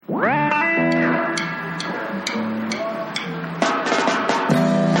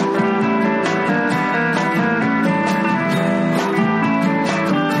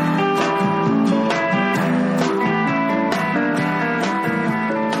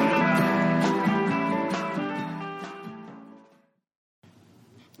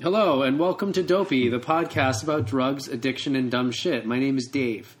Hello, and welcome to Dopey, the podcast about drugs, addiction, and dumb shit. My name is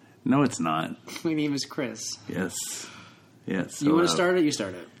Dave. No, it's not. My name is Chris. Yes. You want to start it? You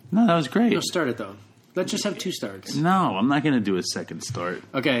start it. No, that was great. No, start it, though. Let's just have two starts. No, I'm not going to do a second start.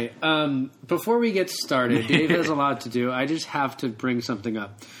 Okay, before we get started, Dave has a lot to do. I just have to bring something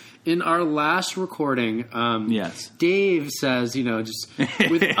up. In our last recording, Yes. Dave says, just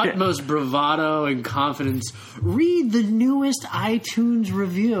with utmost bravado and confidence, read the newest iTunes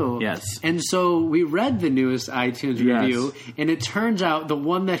review. Yes. And so we read the newest iTunes review, and it turns out the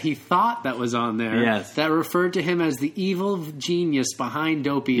one that he thought that was on there, Yes. that referred to him as the evil genius behind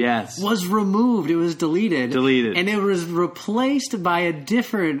Dopey, Yes. was removed. It was deleted. Deleted. And it was replaced by a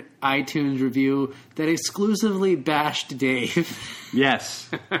different iTunes review that exclusively bashed Dave. Yes.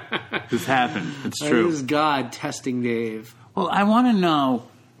 This happened. It's That true. is God testing Dave. Well, I want to know,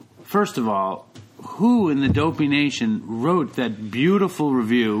 first of all, who in the Dopey Nation wrote that beautiful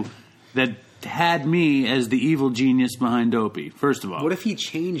review that had me as the evil genius behind Dopey, first of all. What if he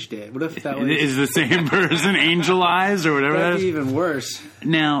changed it? What if that was... Is the same person Angel Eyes or whatever that That'd is? be even worse.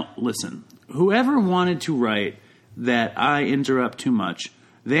 Now, listen, whoever wanted to write that I interrupt too much,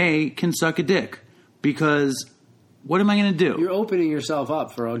 they can suck a dick. Because what am I going to do? You're opening yourself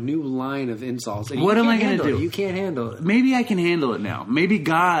up for a new line of insults. And What you am I can't gonna handle do? it. You can't handle it. Maybe I can handle it now. Maybe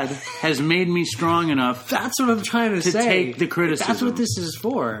God has made me strong enough. That's what I'm trying to say. take the criticism. That's what this is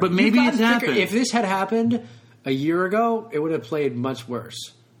for. But maybe You've got it's to figure- happened. If this had happened a year ago, it would have played much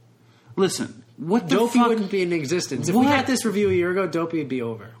worse. Listen, what the Dopey fuck? wouldn't be in existence. If we What? got this review a year ago, Dopey would be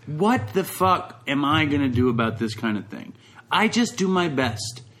over. What the fuck am I going to do about this kind of thing? I just do my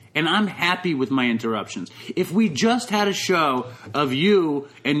best. And I'm happy with my interruptions. If we just had a show of you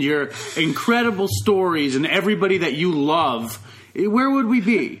and your incredible stories and everybody that you love, where would we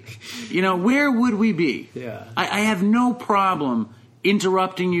be? Where would we be? Yeah. I have no problem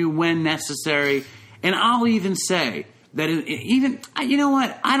interrupting you when necessary. And I'll even say that you know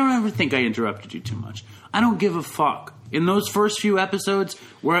what? I don't ever think I interrupted you too much. I don't give a fuck. In those first few episodes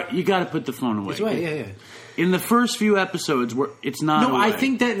where you got to put the phone away. That's right, yeah. In the first few episodes where it's not No, away. I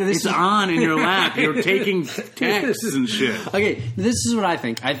think that this it's is- on in your lap. You're taking texts and shit. Okay, this is what I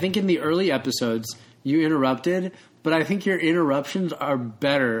think. I think in the early episodes, you interrupted, but I think your interruptions are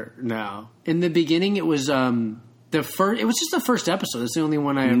better now. In the beginning, it was it was just the first episode. That's the only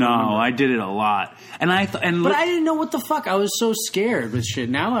one I remember. No, I did it a lot, but I didn't know what the fuck. I was so scared with shit.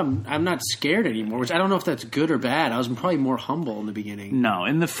 Now I'm not scared anymore, which I don't know if that's good or bad. I was probably more humble in the beginning. No,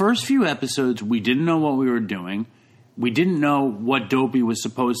 in the first few episodes, we didn't know what we were doing. We didn't know what Dopey was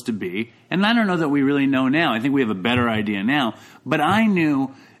supposed to be, and I don't know that we really know now. I think we have a better idea now. But I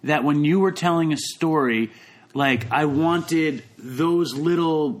knew that when you were telling a story, like I wanted those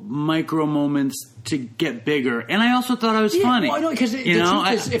little micro moments to get bigger, and I also thought I was funny. Well, because the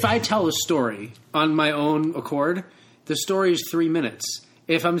truth is, if I tell a story on my own accord, the story is 3 minutes.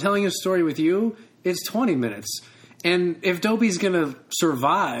 If I'm telling a story with you, it's 20 minutes. And if Dopey's going to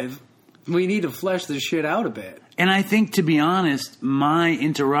survive, we need to flesh this shit out a bit. And I think, to be honest, my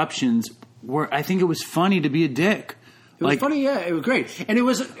interruptions were. I think it was funny to be a dick. It was funny, yeah. It was great. And it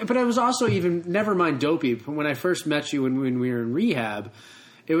was, but it was also even, never mind Dopey, when I first met you when we were in rehab,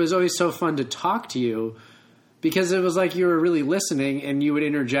 it was always so fun to talk to you because it was like you were really listening and you would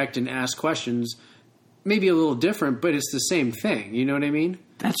interject and ask questions, maybe a little different, but it's the same thing. You know what I mean?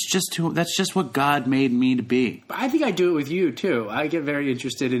 That's just what God made me to be. I think I do it with you, too. I get very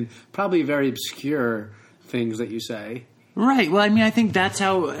interested in probably very obscure things that you say. Right. Well, I mean, I think that's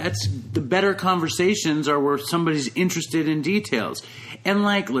the better conversations are where somebody's interested in details. And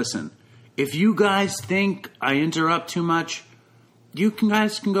listen, if you guys think I interrupt too much,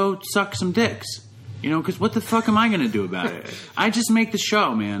 guys can go suck some dicks. Because what the fuck am I going to do about it? I just make the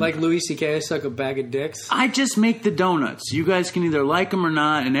show, man. Like Louis C.K., suck a bag of dicks? I just make the donuts. You guys can either like them or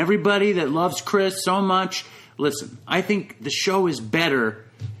not. And everybody that loves Chris so much, listen, I think the show is better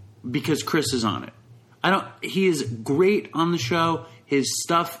because Chris is on it. He is great on the show. His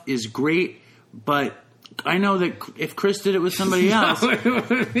stuff is great, but I know that if Chris did it with somebody else, it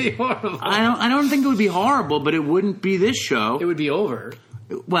would be horrible. I don't think it would be horrible, but it wouldn't be this show. It would be over.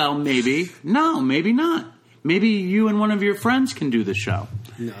 Well, maybe. No, maybe not. Maybe you and one of your friends can do the show.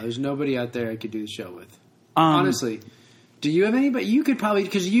 No, there's nobody out there I could do the show with. Honestly. Do you have anybody? You could probably,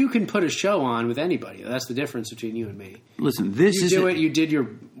 because you can put a show on with anybody. That's the difference between you and me. Listen, You did your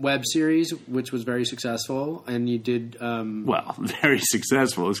web series, which was very successful, and you did... well, very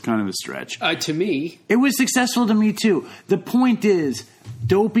successful is kind of a stretch. To me... It was successful to me, too. The point is,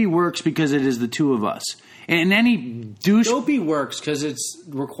 Dopey works because it is the two of us. And any douche... Dopey works because it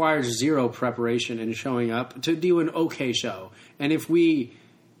requires zero preparation and showing up to do an okay show. And if we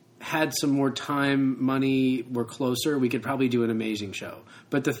had some more time, money, were closer, we could probably do an amazing show.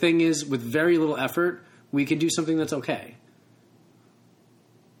 But the thing is, with very little effort, we could do something that's okay.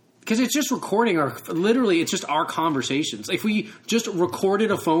 Because it's just recording it's just our conversations. If we just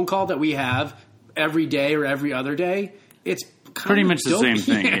recorded a phone call that we have every day or every other day, it's pretty much the same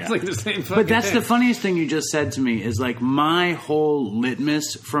thing. Yeah. It's like the same fucking But that's thing. the funniest thing you just said to me is like my whole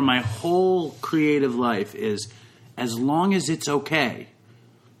litmus for my whole creative life is as long as it's okay,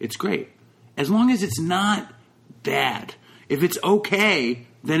 it's great. As long as it's not bad. If it's okay,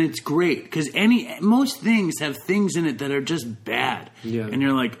 then it's great. Because most things have things in it that are just bad. Yeah. And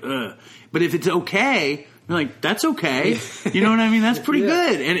you're like, ugh. But if it's okay, you're like, that's okay. You know what I mean? That's pretty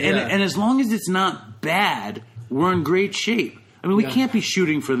good. And as long as it's not bad, we're in great shape. I mean, we can't be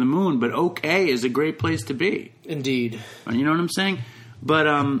shooting for the moon, but okay is a great place to be. Indeed. You know what I'm saying? But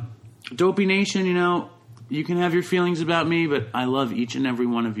Dopey Nation, you can have your feelings about me, but I love each and every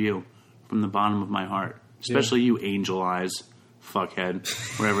one of you from the bottom of my heart. Especially you, Angel Eyes, fuckhead,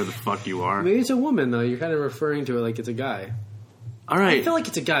 wherever the fuck you are. Maybe it's a woman, though. You're kind of referring to it like it's a guy. All right. I feel like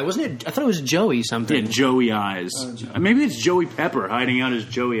it's a guy. Wasn't it? I thought it was Joey something. Yeah, Joey Eyes. Joey. Maybe it's Joey Pepper hiding out as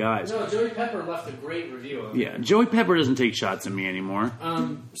Joey Eyes. No, Joey Pepper left a great review of it. Yeah, Joey Pepper doesn't take shots at me anymore.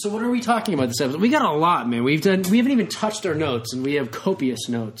 So what are we talking about this episode? We got a lot, man. We haven't even touched our notes, and we have copious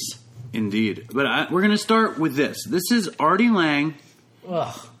notes. Indeed. But we're going to start with this. This is Artie Lang.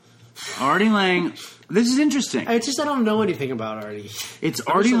 Ugh. Artie Lang. This is interesting. I don't know anything about Artie. It's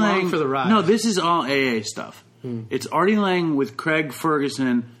Artie along Lang for the ride. No, this is all AA stuff. It's Artie Lang with Craig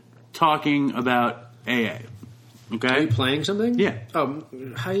Ferguson talking about AA. Okay? Are you playing something? Yeah. Oh,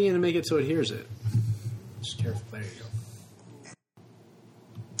 how are you going to make it so it hears it? Just careful. There you go.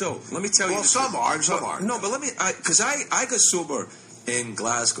 So, let me tell you. Well, some are and some aren't. No, but because I got sober in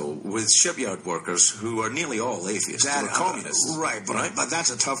Glasgow with shipyard workers who are nearly all atheists. They're communists. Right, but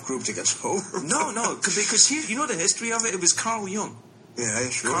that's a tough group to get sober. No, because here, you know the history of it? It was Carl Jung. Yeah,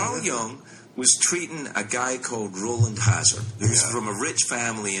 sure. Carl Jung was treating a guy called Roland Hazard, who's from a rich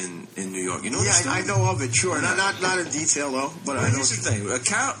family in New York. You know the story? I know of it, sure. Yeah. Not in detail, though, but I know. Here's the thing.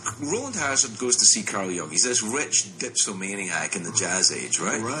 Roland Hazard goes to see Carl Jung. He's this rich dipsomaniac in the jazz age,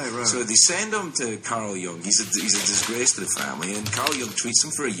 right? Right. So they send him to Carl Jung. He's a disgrace to the family, and Carl Jung treats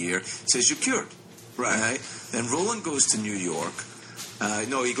him for a year, says, you're cured. Right? Then Roland goes to New York.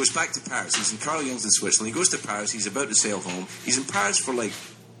 No, he goes back to Paris. He's in Carl Jung's in Switzerland. He goes to Paris. He's about to sail home. He's in Paris for like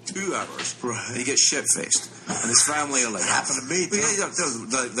 2 hours. Right. And he gets shit-faced. And his family are like... Happened to me,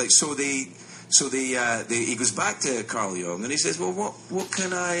 he goes back to Carl Jung and he says, well, what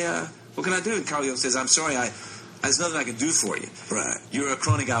can I do? And Carl Jung says, I'm sorry, there's nothing I can do for you. Right. You're a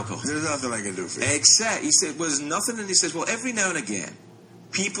chronic alcoholic. There's nothing I can do for you. Except, he said, well, there's nothing. And he says, well, every now and again,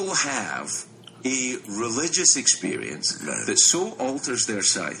 people have a religious experience that so alters their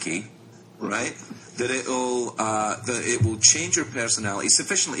psyche, right, that it will change your personality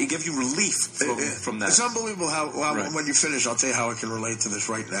sufficiently. It give you relief from that. It's unbelievable how when you finish, I'll tell you how I can relate to this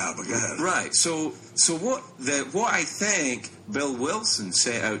right now. But go ahead. Right. So what I think Bill Wilson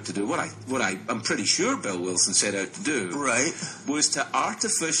set out to do, I'm pretty sure Bill Wilson set out to do, right, was to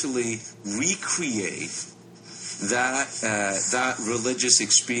artificially recreate that religious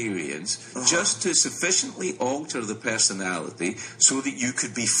experience just to sufficiently alter the personality so that you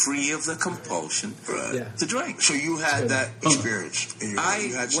could be free of the compulsion to drink. So you had that experience. You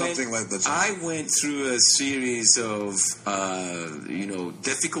had something like that. I went through a series of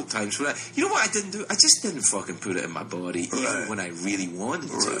difficult times for that. You know what I didn't do? I just didn't fucking put it in my body even when I really wanted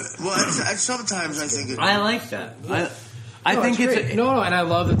to. Well, sometimes I think I like that. I think it's great. No, and I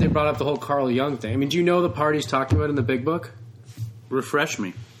love that they brought up the whole Carl Jung thing. I mean, do you know the part he's talking about in the Big Book? refresh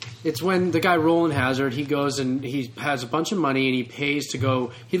me. It's when the guy Roland Hazard, he goes and he has a bunch of money and he pays to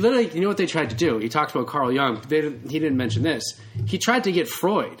go. He literally, you know what they tried to do? He talked about Carl Jung. He didn't mention this. He tried to get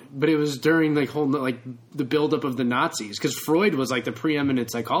Freud, but it was during the buildup of the Nazis, because Freud was like the preeminent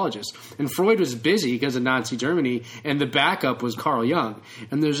psychologist, and Freud was busy because of Nazi Germany, and the backup was Carl Jung.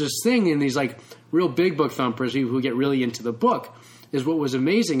 And there's this thing in these like real big book thumpers who get really into the book. Is what was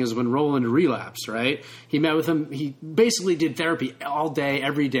amazing is when Roland relapsed, right? He met with him. He basically did therapy all day,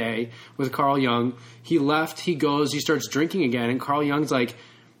 every day with Carl Jung. He left. He goes. He starts drinking again. And Carl Jung's like,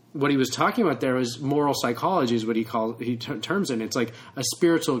 what he was talking about there was moral psychology is what he terms it. It's like a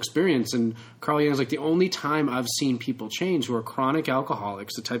spiritual experience. And Carl Jung's like, the only time I've seen people change who are chronic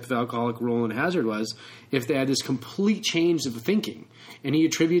alcoholics, the type of alcoholic Roland Hazard was, if they had this complete change of thinking. And he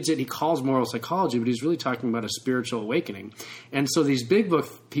attributes it, he calls moral psychology, but he's really talking about a spiritual awakening. And so these big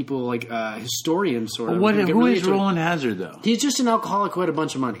book people, like historians sort of... Who is Roland Hazard, though? He's just an alcoholic who had a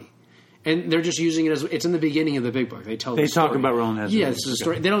bunch of money. And they're just using it as it's in the beginning of the big book. They talk about Roland Hazard. Yeah, this is a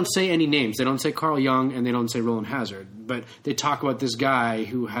story. They don't say any names. They don't say Carl Jung and they don't say Roland Hazard. But they talk about this guy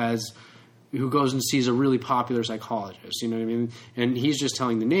who goes and sees a really popular psychologist. You know what I mean? And he's just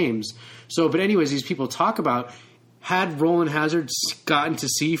telling the names. So, but anyways, these people talk about had Roland Hazard gotten to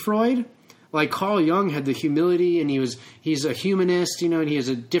see Freud. Like Carl Jung had the humility, and he's a humanist, and he has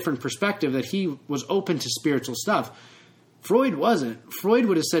a different perspective that he was open to spiritual stuff. Freud wasn't. Freud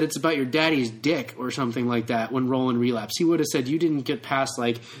would have said it's about your daddy's dick or something like that when Roland relapsed. He would have said you didn't get past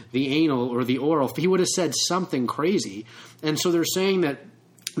like the anal or the oral. He would have said something crazy. And so they're saying that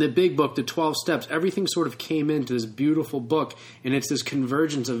the big book, the 12 steps, everything sort of came into this beautiful book, and it's this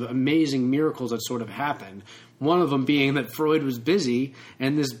convergence of amazing miracles that sort of happened. One of them being that Freud was busy,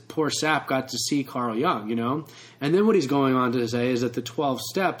 and this poor sap got to see Carl Jung, And then what he's going on to say is that the 12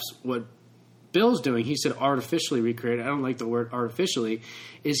 steps, what Bill's doing, he said artificially recreated. I don't like the word artificially.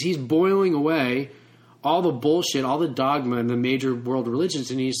 Is he's boiling away all the bullshit, all the dogma in the major world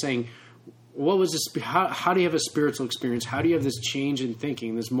religions, and he's saying, what was this? How do you have a spiritual experience? How do you have this change in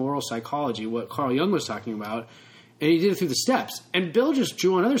thinking, this moral psychology? What Carl Jung was talking about, and he did it through the steps. And Bill just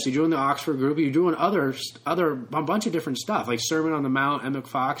drew on others. He drew on the Oxford group. He drew on a bunch of different stuff, like Sermon on the Mount, Emmett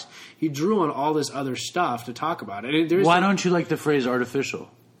Fox. He drew on all this other stuff to talk about it. And why don't you like the phrase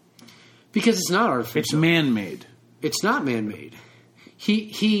artificial? Because it's not artificial. It's man-made. It's not man-made.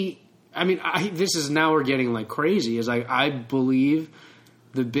 This is now we're getting like crazy. Is I believe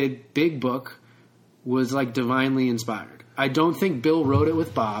the big book was like divinely inspired. I don't think Bill wrote it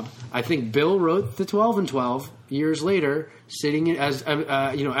with Bob. I think Bill wrote the 12 and 12 years later, sitting as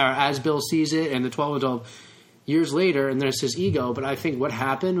Bill sees it, and the 12 and 12 years later, and there's his ego. But I think what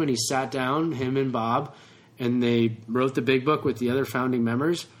happened when he sat down, him and Bob, and they wrote the big book with the other founding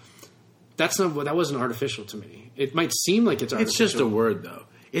members. That wasn't artificial to me. It might seem like it's artificial. It's just a word, though.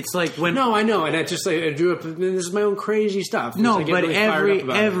 It's like when... No, I know, and I drew up... This is my own crazy stuff. No, but really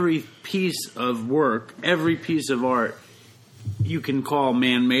every piece of work, every piece of art, you can call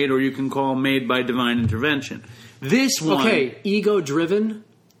man-made or you can call made by divine intervention. This one... Okay, ego-driven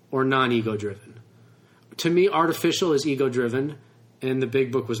or non-ego-driven? To me, artificial is ego-driven, and the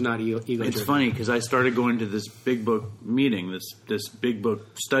big book was not ego-driven. It's funny, because I started going to this big book meeting, this big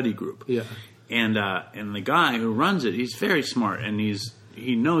book study group. Yeah. And the guy who runs it, he's very smart, and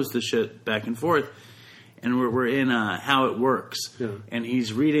he knows the shit back and forth. And we're in How It Works. Yeah. And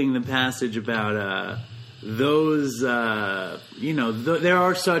he's reading the passage about those, there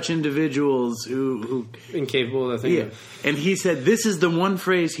are such individuals who incapable of thinking. Yeah. And he said this is the one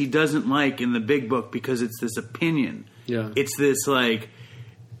phrase he doesn't like in the big book because it's this opinion. Yeah. It's this like...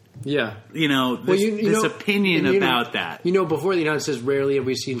 Yeah. This opinion about that. Before the it says, rarely have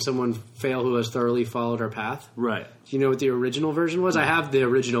we seen someone fail who has thoroughly followed our path. Right. Do you know what the original version was? I have the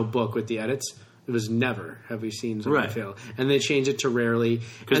original book with the edits. It was never have we seen someone fail. And they changed it to rarely.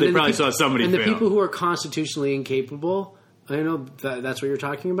 Because they probably saw somebody fail. And the people who are constitutionally incapable, I know that's what you're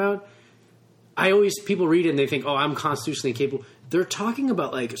talking about. People read it and they think, oh, I'm constitutionally incapable. They're talking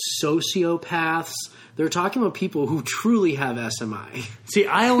about like sociopaths. They're talking about people who truly have SMI. See,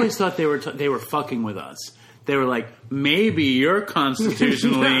 I always thought they were fucking with us. They were like, maybe you're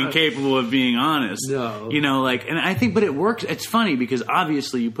constitutionally incapable of being honest. No. And I think, but it works. It's funny because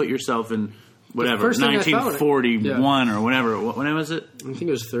obviously you put yourself in whatever, 1941 or whatever. When was it? I think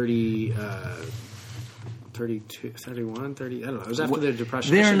it was 32, 31, 30. I don't know. It was after the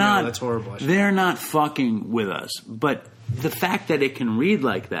Depression. That's horrible. They're not fucking with us. But the fact that it can read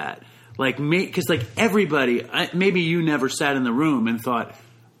like that, because everybody, maybe you never sat in the room and thought,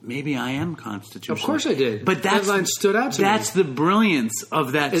 maybe I am constitutional. Of course I did. But that line stood out to me. That's the brilliance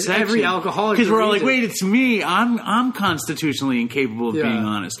of that section. Every alcoholic, because we're all like, wait, it's me. I'm constitutionally incapable of being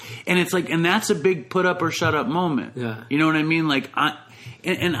honest. And it's like, and that's a big put up or shut up moment. Yeah. You know what I mean? Like I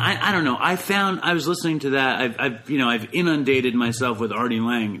don't know. I was listening to that. I've inundated myself with Artie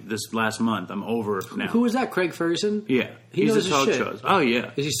Lang this last month. I'm over now. Who was that? Craig Ferguson? Yeah. He's a talk shows. Oh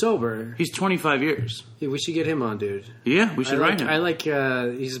yeah. Is he sober? He's 25 years. Yeah, we should get him on, dude. Yeah, we should write him. I like.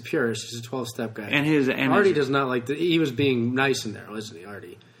 He's a purist. He's a 12-step guy. And Artie does not like. He was being nice in there, wasn't he,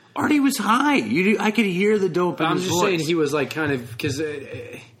 Artie? Artie was high. I could hear the dope in his voice. I'm just saying he was like kind of because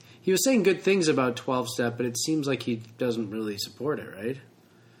he was saying good things about 12-step, but it seems like he doesn't really support it, right?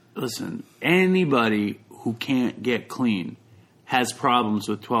 Listen, anybody who can't get clean has problems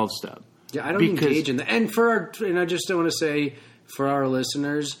with 12-step. Yeah, I don't engage in that. And I just want to say, for our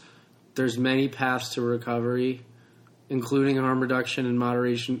listeners, there's many paths to recovery, including harm reduction and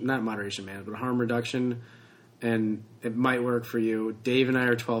moderation. Not moderation, man, but harm reduction. And it might work for you. Dave and I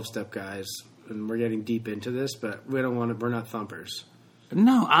are 12-step guys, and we're getting deep into this, but we don't want to. We're not thumpers.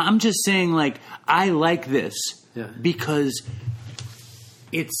 No, I'm just saying, like, I like this because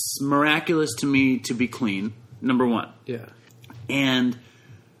it's miraculous to me to be clean, number one. Yeah. And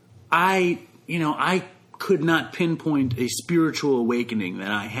I could not pinpoint a spiritual awakening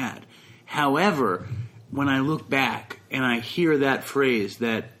that I had. However, when I look back and I hear that phrase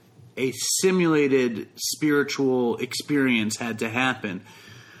that a simulated spiritual experience had to happen.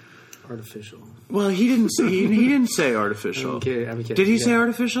 Artificial. Well, he didn't say artificial. I'm kidding. Did he say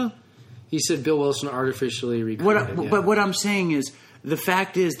artificial? He said Bill Wilson artificially recreated. But what I'm saying is, the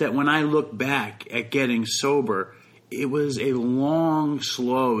fact is that when I look back at getting sober, it was a long,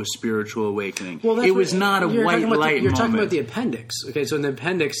 slow spiritual awakening. Well, it was not a white light moment. You're talking about the appendix. Okay, so in the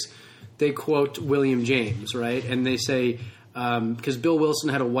appendix, they quote William James, right? And they say, because Bill Wilson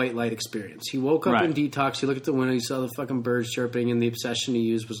had a white light experience. He woke up in detox, he looked at the window, he saw the fucking birds chirping, and the obsession he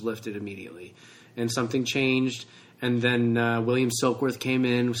used was lifted immediately. And something changed, and then William Silkworth came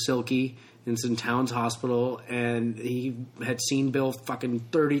in, Silky, in St. Towns Hospital, and he had seen Bill fucking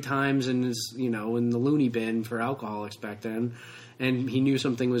 30 times in his, in the loony bin for alcoholics back then, and he knew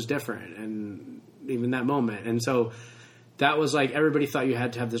something was different, and even that moment. And so that was like, everybody thought you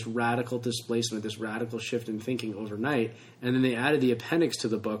had to have this radical displacement, this radical shift in thinking overnight. And then they added the appendix to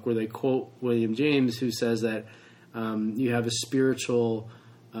the book where they quote William James, who says that you have a spiritual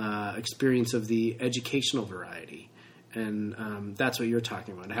experience of the educational variety. And that's what you're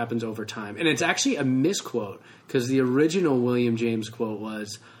talking about. It happens over time. And it's actually a misquote, because the original William James quote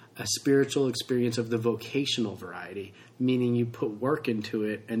was a spiritual experience of the vocational variety, meaning you put work into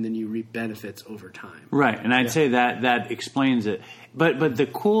it and then you reap benefits over time. Right, and I'd say that explains it. But the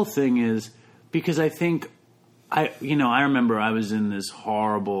cool thing is, because I think, I remember I was in this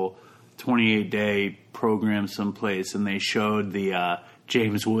horrible 28-day program someplace, and they showed the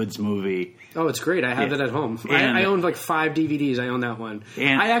James Woods movie. Oh, it's great. I have it at home. I own like 5 DVDs. I own that one.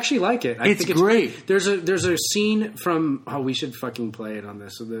 And I actually like it. I think it's great. There's a scene from... Oh, we should fucking play it on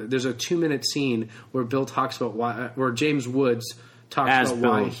this. So there's a 2-minute scene where Bill talks about where James Woods talks about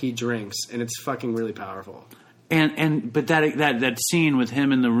why he drinks, and it's fucking really powerful. But that scene with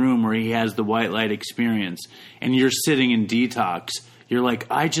him in the room where he has the white light experience, and you're sitting in detox... You're like,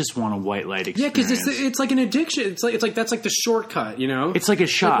 I just want a white light experience. Yeah, because it's like an addiction. It's like that's like the shortcut, It's like a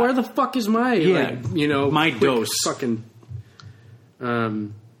shot. Like, where the fuck is my my dose? Fucking.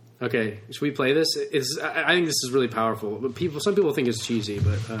 Okay, should we play this? I think this is really powerful. But some people think it's cheesy,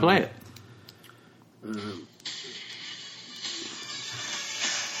 but play it.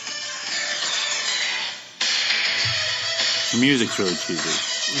 The music's really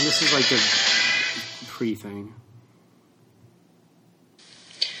cheesy. And this is like the pre-thing.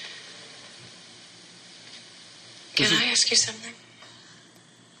 Can I ask you something?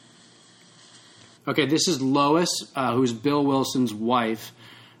 Okay, this is Lois, who's Bill Wilson's wife,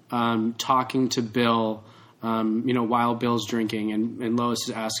 talking to Bill, while Bill's drinking, and Lois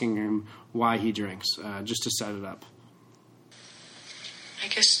is asking him why he drinks, just to set it up. I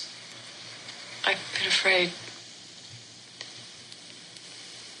guess I've been afraid.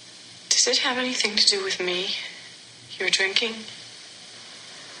 Does it have anything to do with me, your drinking?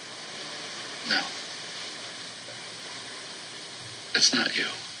 No. It's not you.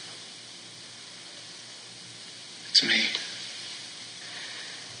 It's me.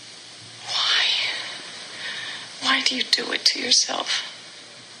 Why do you do it to yourself?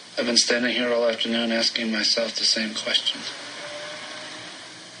 I've been standing here all afternoon asking myself the same questions.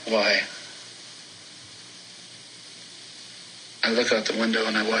 Why? I look out the window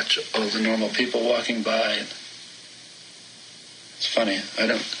and I watch all the normal people walking by. And it's funny, I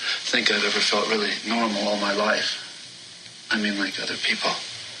don't think I've ever felt really normal all my life. I mean, like other people.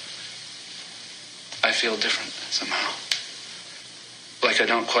 I feel different somehow. Like I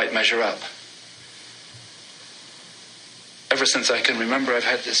don't quite measure up. Ever since I can remember, I've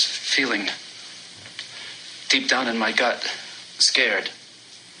had this feeling deep down in my gut, scared.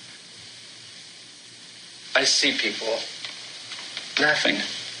 I see people laughing,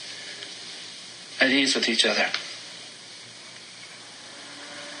 at ease with each other.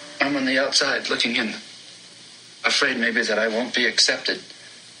 I'm on the outside looking in, afraid maybe that I won't be accepted.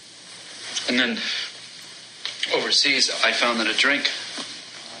 And then overseas, I found that a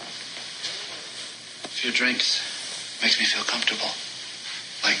few drinks, makes me feel comfortable.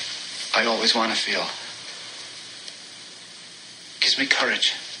 Like I always want to feel. Gives me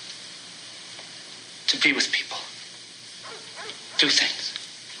courage to be with people. Do things.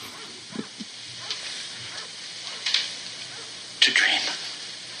 To dream.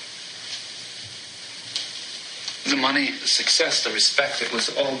 The money, the success, the respect, it was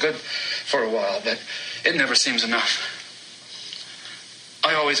all good for a while, but it never seems enough.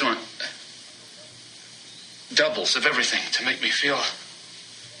 always want doubles of everything to make me feel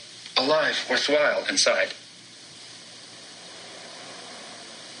alive, worthwhile inside.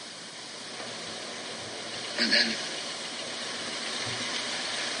 And then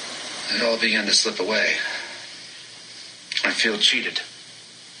it all began to slip away. I feel cheated.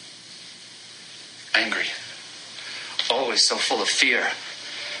 Angry. Always so full of fear.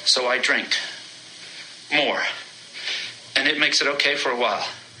 So I drink. More. And it makes it okay for a while.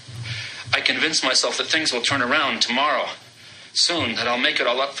 I convince myself that things will turn around tomorrow. Soon, that I'll make it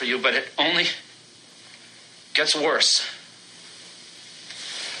all up for you, but it only gets worse.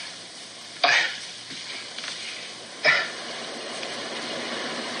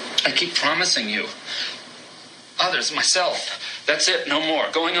 I keep promising you. Others, myself. That's it, no more.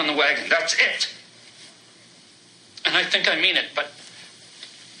 Going on the wagon, that's it. And I think I mean it, but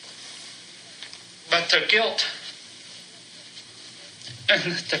the guilt and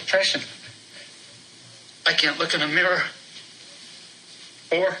the depression. I can't look in a mirror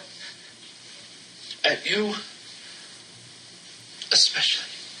or at you, especially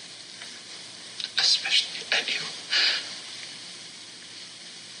at you.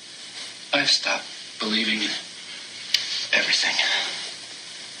 I've stopped believing in everything.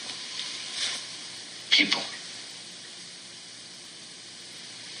 People.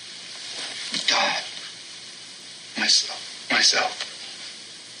 God. Myself.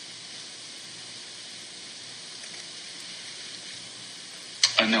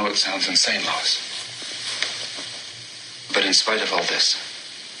 I know it sounds insane, Lois. But in spite of all this,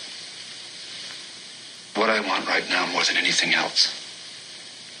 what I want right now more than anything else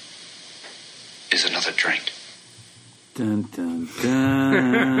is another drink. Dun, dun,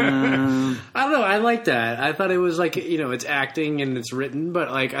 dun. I don't know. I like that. I thought it was like, it's acting and it's written,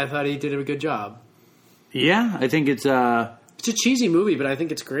 but like I thought he did a good job. Yeah, I think it's a cheesy movie, but I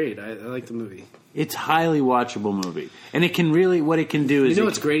think it's great. I like the movie. It's highly watchable movie, and it can really what it can do is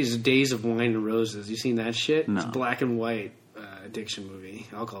what's great is Days of Wine and Roses. You seen that shit? No. It's a black and white addiction movie,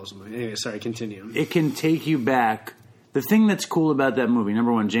 alcoholism movie. Anyway, sorry, continue. It can take you back. The thing that's cool about that movie,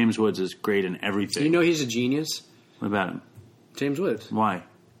 number one, James Woods is great in everything. He's a genius. What about him? James Woods. Why?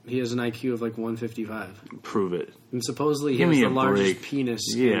 He has an IQ of like 155. Prove it. And supposedly he Give has me the a largest break.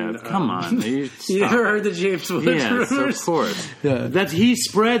 penis. Yeah, come on. You never heard the James Woods Yes, rumors? of course. Yeah. He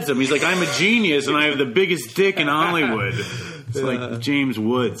spreads them. He's like, I'm a genius and I have the biggest dick in Hollywood. It's like James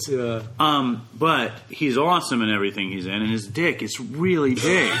Woods. Yeah. But he's awesome in everything he's in, and his dick is really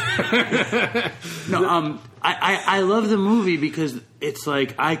big. I love the movie because it's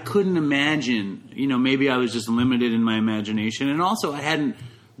like I couldn't imagine, maybe I was just limited in my imagination, and also I hadn't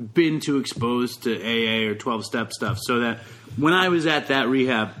been too exposed to AA or 12-step stuff, so that when I was at that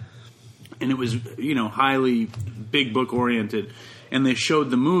rehab and it was, highly big book oriented, and they showed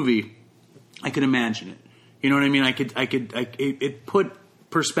the movie, I could imagine it. You know what I mean? It put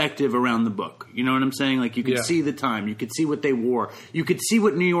perspective around the book. You know what I'm saying? Like you could see the time, you could see what they wore, you could see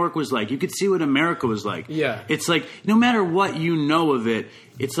what New York was like, you could see what America was like. Yeah. It's like no matter what you know of it,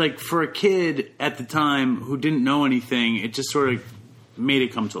 it's like for a kid at the time who didn't know anything, it just sort of made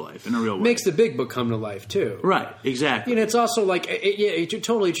it come to life in a real way. Makes the big book come to life too. Right, exactly. It's also like it's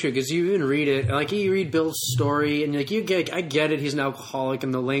totally true because you even read it, like you read Bill's story, and like I get it, he's an alcoholic,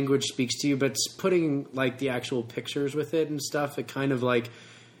 and the language speaks to you, but it's putting like the actual pictures with it and stuff. It kind of like,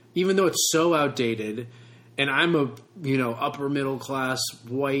 even though it's so outdated, and I'm a upper middle class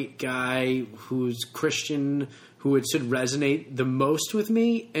white guy who's Christian, who it should resonate the most with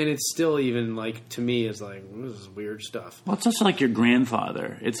me, and it's still even like to me is like this is weird stuff. Well, it's also like your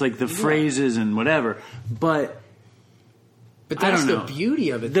grandfather. It's like the phrases and whatever, but that's the beauty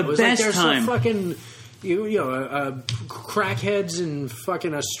of it. The though. best like time, so fucking crackheads in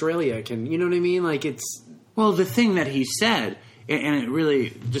fucking Australia can, you know what I mean? Like it's the thing that he said. And it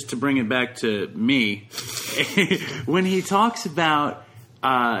really, just to bring it back to me, when he talks about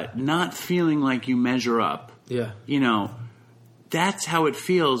not feeling like you measure up, that's how it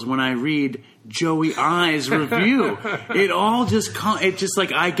feels when I read Joey I's review. It all just,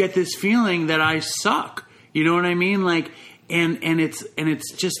 like I get this feeling that I suck. You know what I mean? Like, and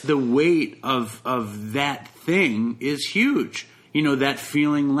it's just the weight of that thing is huge. That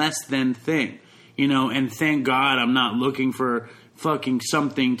feeling less than thing. And thank God I'm not looking for fucking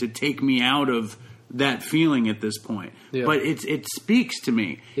something to take me out of that feeling at this point. Yeah. But it speaks to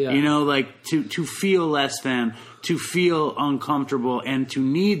me, like to feel less than, to feel uncomfortable, and to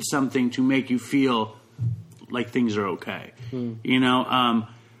need something to make you feel like things are okay.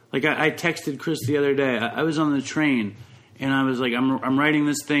 Like I texted Chris the other day. I was on the train and I was like, I'm writing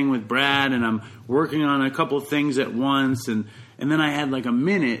this thing with Brad and I'm working on a couple things at once and And then I had like a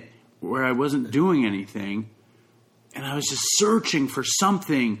minute where I wasn't doing anything, and I was just searching for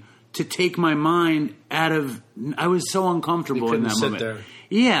something to take my mind out of. I was so uncomfortable in that moment. There.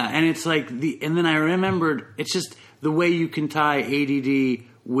 Yeah, and it's like and then I remembered it's just the way you can tie ADD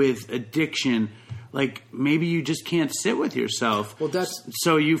with addiction. Like, maybe you just can't sit with yourself. Well,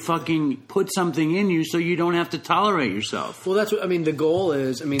 so you fucking put something in you so you don't have to tolerate yourself. Well, that's what, I mean, the goal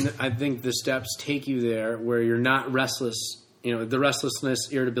is, I think the steps take you there where you're not restless, the restlessness,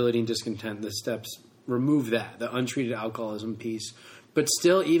 irritability, and discontent, the steps remove that, the untreated alcoholism piece. But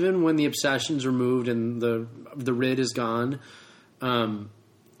still, even when the obsession's removed and the rid is gone,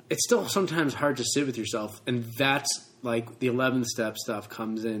 it's still sometimes hard to sit with yourself. And that's like the 11th step stuff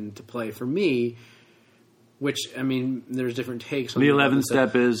comes into play for me. Which, there's different takes on the 11th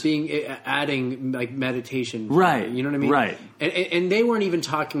step is adding like meditation. Right. You know what I mean? Right. And they weren't even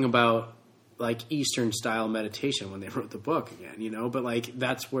talking about like Eastern style meditation when they wrote the book again, but like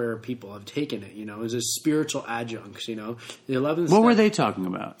that's where people have taken it, as a spiritual adjuncts, the 11th step. What were they talking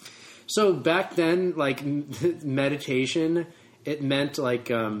about? So back then, like meditation, it meant like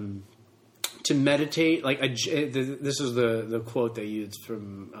to meditate, like this is the quote they used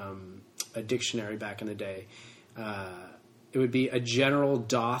from a dictionary back in the day. It would be a general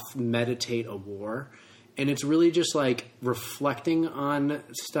doth meditate a war. And it's really just like reflecting on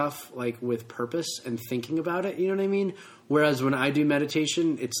stuff like with purpose and thinking about it. You know what I mean? Whereas when I do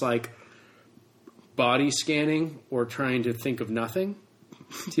meditation, it's like body scanning or trying to think of nothing.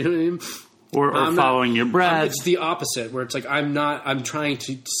 Do you know what I mean? Or following your breath. It's the opposite, where it's like I'm trying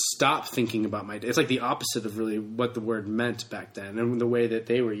to stop thinking about my day. It's like the opposite of really what the word meant back then and the way that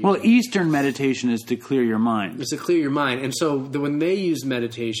they were using it. Well, Eastern meditation is to clear your mind. It's to clear your mind. And so when they use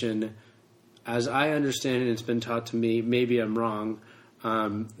meditation, as I understand it, and it's been taught to me, maybe I'm wrong,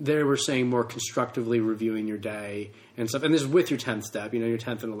 they were saying more constructively reviewing your day and stuff. And this is with your 10th step, your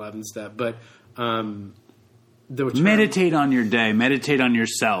 10th and 11th step. But meditate on your day. Meditate on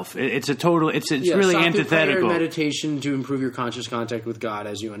yourself. It's a total. It's really antithetical. Prayer, meditation to improve your conscious contact with God,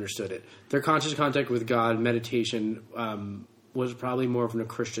 as you understood it. Their conscious contact with God, meditation, was probably more of in a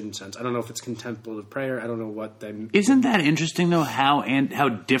Christian sense. I don't know if it's contemplative prayer. I don't know what they. Isn't that interesting though? How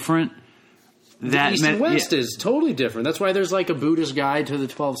different that East and West is totally different. That's why there's like a Buddhist guide to the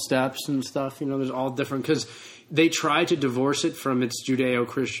 12 steps and stuff. There's all different because. They tried to divorce it from its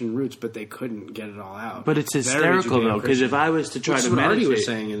Judeo-Christian roots, but they couldn't get it all out. But it's hysterical, though, because if I was to try to meditate... Artie was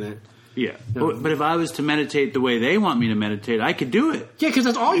saying in it. Yeah. No. But if I was to meditate the way they want me to meditate, I could do it. Yeah, because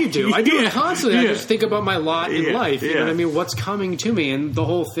that's all you do. I do it constantly. I just think about my lot in life. You know what I mean? What's coming to me. And the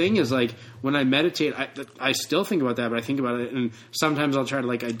whole thing is like, when I meditate, I still think about that, but I think about it, and sometimes I'll try to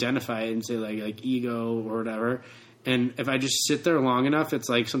like identify it and say like ego or whatever. And if I just sit there long enough, it's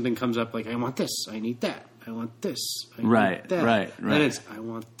like something comes up like, I want this, I need that. I want this. I need that. Right. Then it's, I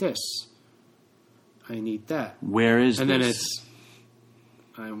want this. I need that. Where is and this? And then it's,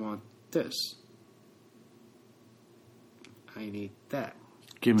 I want this. I need that.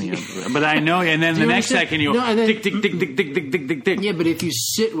 Give me but I know, and then the next second you'll tick, tick, tick, tick, tick, tick, tick, tick, tick. Yeah, but if you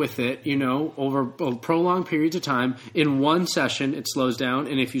sit with it, over prolonged periods of time, in one session it slows down,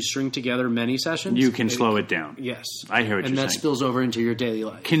 and if you string together many sessions... You can slow it down. Yes. I hear what you're saying. And that spills over into your daily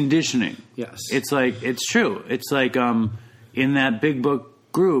life. Conditioning. Yes. It's like, it's true. It's like in that big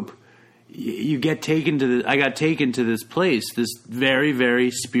book group, you get taken to I got taken to this place, this very, very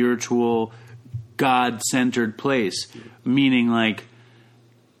spiritual, God-centered place, meaning like...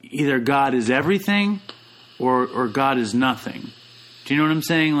 Either God is everything or God is nothing. Do you know what I'm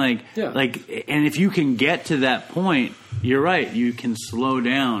saying? Like, and if you can get to that point, you're right. You can slow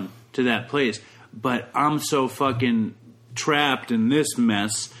down to that place. But I'm so fucking trapped in this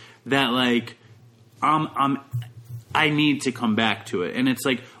mess that like, I need to come back to it. And it's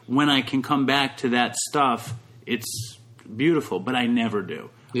like, when I can come back to that stuff, it's beautiful, but I never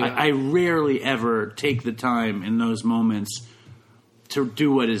do. Yeah. I rarely ever take the time in those moments to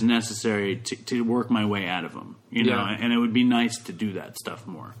do what is necessary to work my way out of them, know, and it would be nice to do that stuff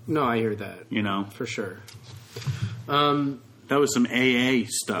more. No, I hear that, for sure. That was some AA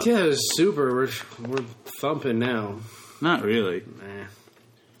stuff. Yeah, it was super. We're thumping now. Not really. Nah.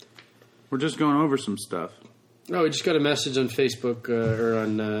 We're just going over some stuff. Oh, we just got a message on Facebook or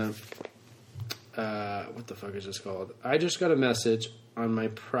on what the fuck is this called? I just got a message on my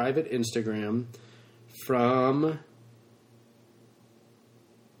private Instagram from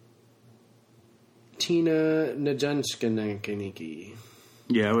Tina Najanskanankaniki.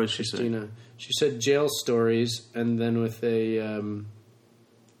 Yeah, what did she say? Tina. She said jail stories, and then with a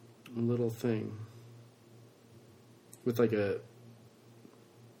little thing. With like a...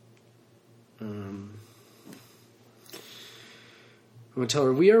 I'm going to tell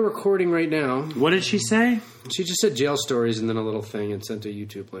her, we are recording right now. What did she say? She just said jail stories and then a little thing and sent a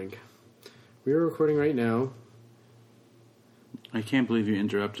YouTube link. We are recording right now. I can't believe you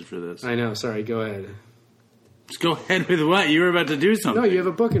interrupted for this. I know. Sorry. Go ahead. Just go ahead with what? You were about to do something. No, you have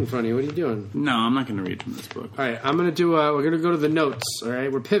a book in front of you. What are you doing? No, I'm not going to read from this book. All right. I'm going to do... we're going to go to the notes. All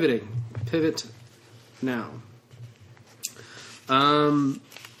right. We're pivoting. Pivot now. The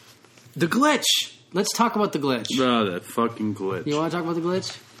glitch. Let's talk about the glitch. Oh, that fucking glitch. You want to talk about the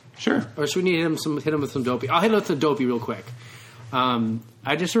glitch? Sure. Or should we hit him with some dopey? I'll hit him with some dopey real quick.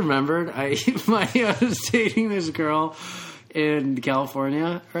 I just remembered I was dating this girl in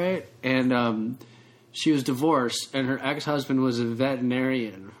California, right? And she was divorced, and her ex-husband was a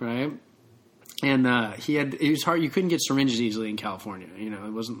veterinarian, right? And it was hard. You couldn't get syringes easily in California. You know,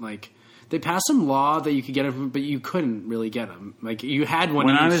 it wasn't like they passed some law that you could get them, but you couldn't really get them. Like you had one.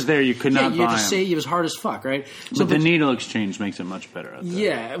 When I was there, you could not buy them. You had to say it was hard as fuck, right? But the needle exchange makes it much better out there.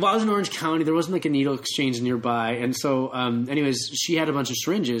 Yeah. Well, I was in Orange County. There wasn't like a needle exchange nearby. And so, anyways, she had a bunch of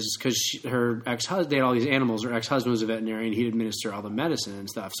syringes because her ex-husband, they had all these animals. Her ex-husband was a veterinarian. He'd administer all the medicine and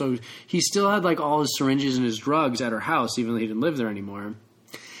stuff. So he still had like all his syringes and his drugs at her house, even though he didn't live there anymore.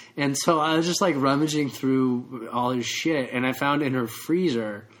 And so I was just like rummaging through all his shit. And I found in her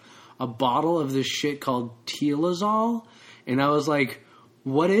freezer a bottle of this shit called Telazol. And I was like,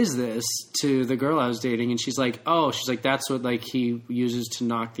 what is this, to the girl I was dating? And she's like, that's what like he uses to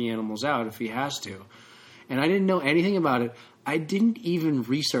knock the animals out if he has to. And I didn't know anything about it. I didn't even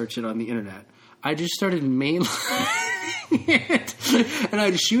research it on the internet. I just started mainlining it, and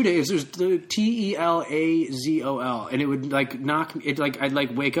I'd shoot it. It was Telazol, and it would like knock it. Like I'd like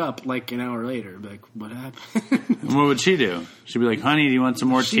wake up like an hour later, be like, what happened? What would she do? She'd be like, honey, do you want some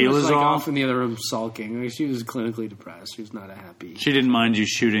more She was Telazol? like off in the other room sulking. Like, she was clinically depressed. She was not happy. She didn't mind you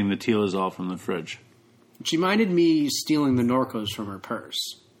shooting the Telazol from the fridge. She minded me stealing the Norcos from her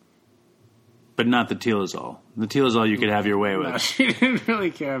purse. But not the Telazol. The Telazol you could have your way with. No, she didn't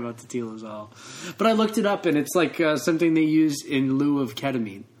really care about the Telazol. But I looked it up, and it's like something they use in lieu of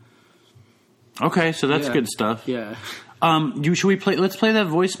ketamine. Okay, so that's Yeah. good stuff. Yeah. Should we play? Let's play that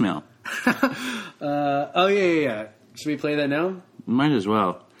voicemail. Yeah. Should we play that now? Might as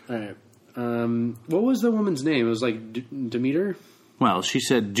well. All right. What was the woman's name? It was like Demeter? Well, she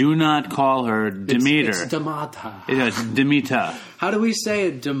said, do not call her Demeter. It's Demata. It's Demeter. How do we say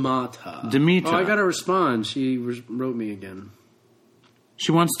it? Demata. Demeter. Oh, I got to respond. She wrote me again.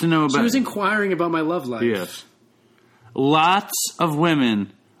 She wants to know about... She was inquiring about my love life. Yes. Lots of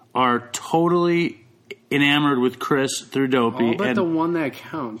women are totally enamored with Chris through Dopey. All but the one that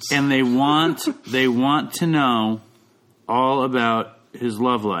counts. And they want to know all about his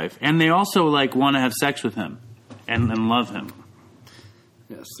love life. And they also like want to have sex with him and love him.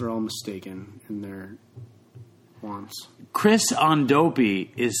 Yes, they're all mistaken in their wants. Chris on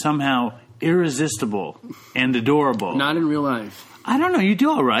Dopey is somehow irresistible and adorable. Not in real life. I don't know. You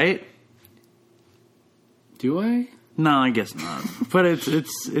do all right. Do I? No, I guess not. But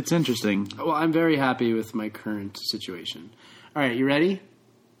it's interesting. Well, I'm very happy with my current situation. All right, you ready?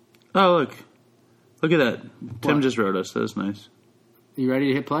 Oh, look at that. Tim What? just wrote us. That was nice. You ready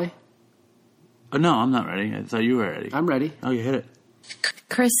to hit play? Oh no, I'm not ready. I thought you were ready. I'm ready. Oh, you hit it.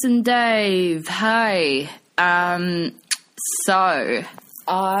 Chris and Dave, hi. So,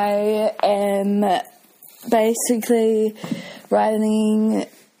 I am basically recording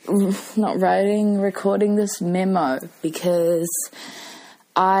this memo because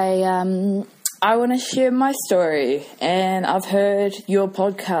I want to share my story, and I've heard your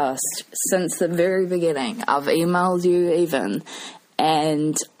podcast since the very beginning. I've emailed you even,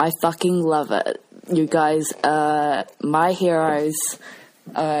 and I fucking love it. You guys are my heroes.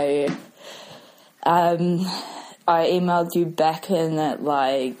 I emailed you back in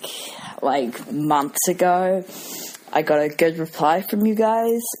like months ago. I got a good reply from you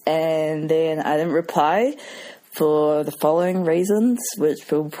guys, and then I didn't reply for the following reasons, which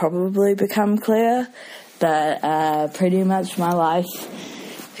will probably become clear. But pretty much my life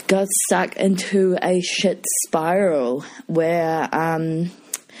got stuck into a shit spiral where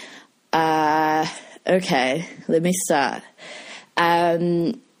okay, let me start.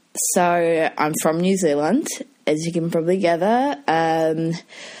 So I'm from New Zealand, as you can probably gather.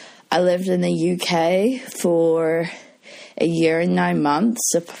 I lived in the UK for a year and 9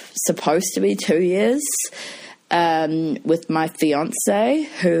 months, supposed to be 2 years, with my fiance,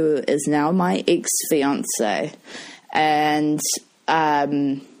 who is now my ex-fiance. And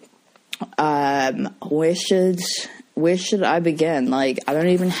where should I begin? Like, I don't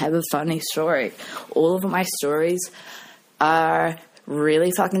even have a funny story. All of my stories are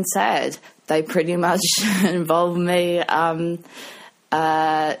really fucking sad. They pretty much involve me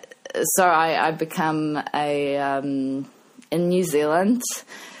So I become in New Zealand,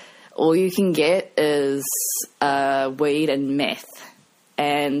 all you can get is weed and meth.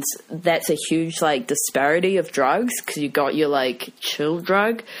 And that's a huge, like, disparity of drugs, because you've got your, like, chill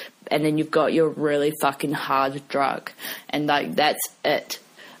drug, and then you've got your really fucking hard drug. And, like, that's it.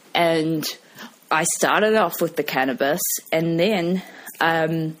 And I started off with the cannabis, and then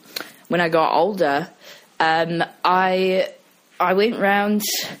when I got older, I went round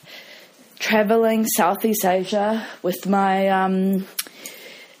travelling Southeast Asia with my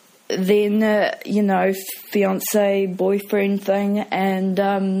then, fiance, boyfriend thing, and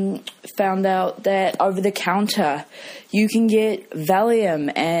found out that over the counter you can get Valium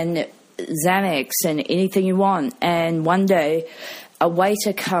and Xanax and anything you want. And one day a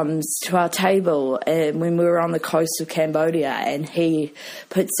waiter comes to our table when we were on the coast of Cambodia, and he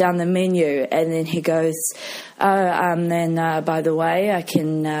puts down the menu, and then he goes, by the way, I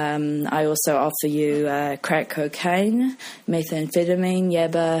also offer you crack cocaine, methamphetamine,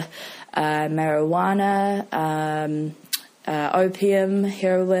 yabba, marijuana, opium,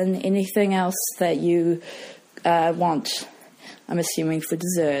 heroin, anything else that you want. I'm assuming for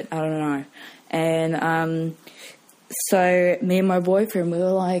dessert, I don't know. And so me and my boyfriend, we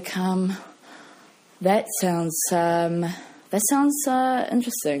were like, that sounds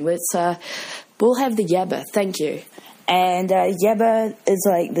interesting. We'll have the yabba, thank you. And yabba is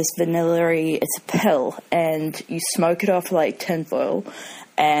like this vanilla-y, it's a pill, and you smoke it off like tinfoil,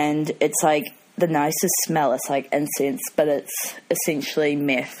 and it's like the nicest smell. It's like incense, but it's essentially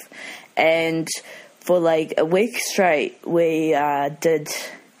meth. And for like a week straight, we did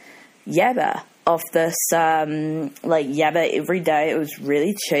yabba off this, yabba every day. It was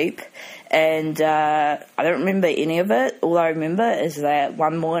really cheap, and I don't remember any of it. All I remember is that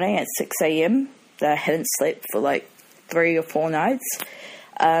one morning at 6 a.m. that I hadn't slept for like 3 or 4 nights.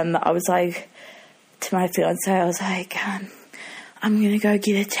 I was like, to my fiance, I was like, I'm going to go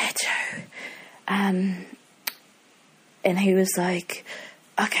get a tattoo. And he was like,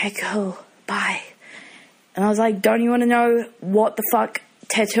 okay, cool, bye. And I was like, don't you want to know what the fuck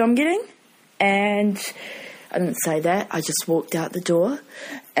tattoo I'm getting? And I didn't say that. I just walked out the door,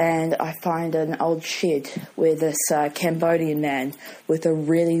 and I find an old shed where this Cambodian man with a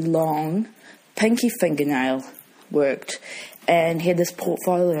really long pinky fingernail worked, and he had this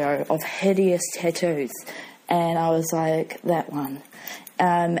portfolio of hideous tattoos. And I was like, that one.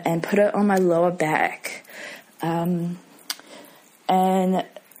 And put it on my lower back. And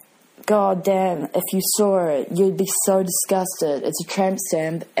god damn, if you saw it, you'd be so disgusted. It's a tramp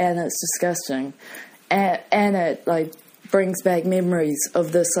stamp, and it's disgusting. And it, like, brings back memories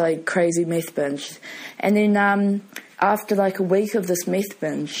of this, like, crazy meth binge. And then after, like, a week of this meth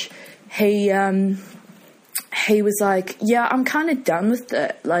binge, he was like, yeah, I'm kind of done with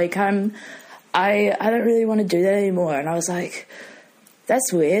it. Like, I don't really want to do that anymore. And I was like,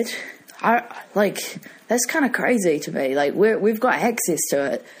 that's weird. That's kind of crazy to me. Like, we've got access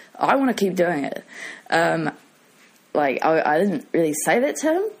to it. I want to keep doing it. I didn't really say that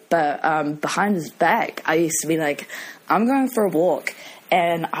to him, but behind his back, I used to be like, I'm going for a walk,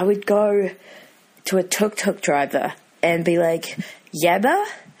 and I would go to a tuk-tuk driver and be like, yabba?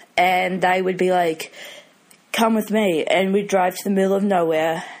 And they would be like, come with me, and we'd drive to the middle of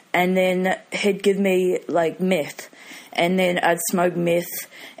nowhere, and then he'd give me, like, meth, and then I'd smoke meth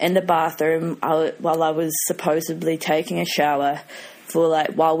in the bathroom while I was supposedly taking a shower for,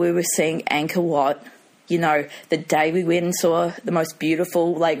 like, while we were seeing Angkor Wat. You know, the day we went and saw the most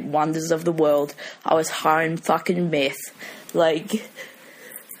beautiful, like, wonders of the world, I was home fucking meth. Like,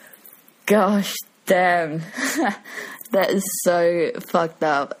 gosh damn. That is so fucked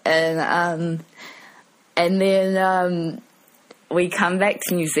up. And then we come back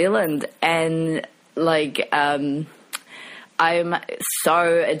to New Zealand, and, like, I'm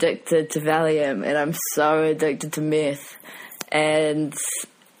so addicted to Valium, and I'm so addicted to meth. And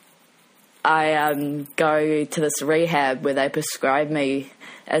I go to this rehab where they prescribe me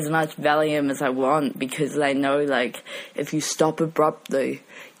as much Valium as I want, because they know, like, if you stop abruptly,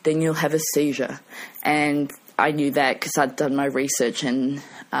 then you'll have a seizure. And I knew that because I'd done my research in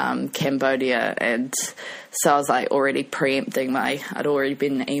Cambodia, and so I was, like, already preempting I'd already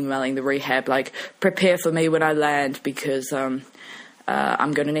been emailing the rehab, like, prepare for me when I land, because I'm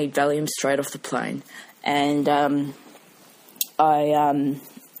going to need Valium straight off the plane. And I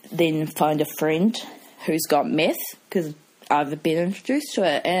then find a friend who's got meth, because I've been introduced to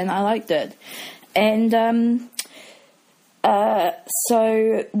it, and I liked it. And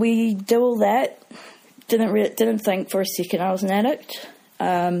so we do all that. Didn't think for a second I was an addict.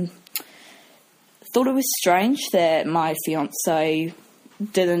 thought it was strange that my fiance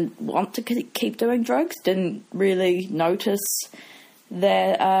didn't want to keep doing drugs, didn't really notice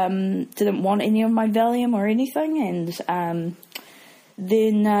that, didn't want any of my Valium or anything. And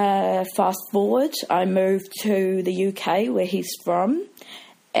then fast forward, I moved to the UK where he's from.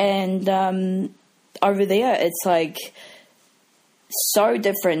 And over there, it's like so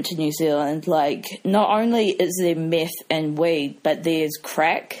different to New Zealand. Like, not only is there meth and weed, but there's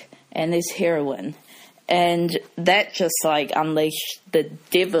crack and there's heroin. And that just, like, unleashed the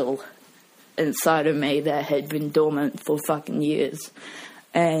devil inside of me that had been dormant for fucking years.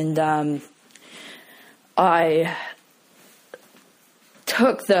 And I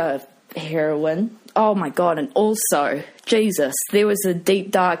took the heroin. Oh, my God. And also, Jesus, there was a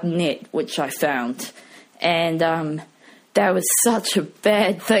deep, dark net which I found. And that was such a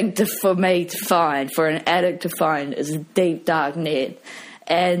bad thing for me to find, for an addict to find, is a deep, dark net.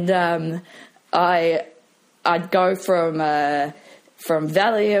 And I'd go from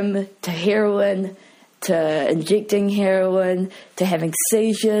Valium to heroin to injecting heroin to having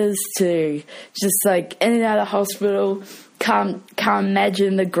seizures to just like in and out of hospital. Can't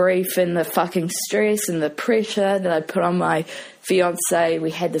imagine the grief and the fucking stress and the pressure that I put on my fiance.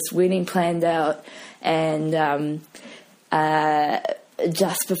 We had this wedding planned out, and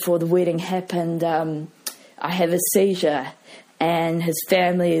just before the wedding happened, I have a seizure, and his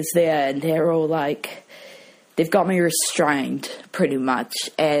family is there, and they're all like, they've got me restrained pretty much,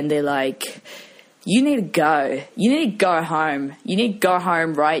 and they're like, you need to go. You need to go home. You need to go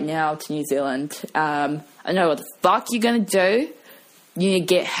home right now to New Zealand. I know what the fuck you're going to do. You need to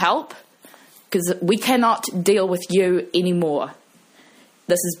get help, because we cannot deal with you anymore.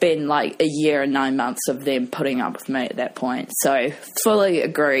 This has been like a year and 9 months of them putting up with me at that point. So fully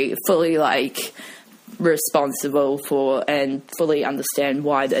agree, fully like responsible for, and fully understand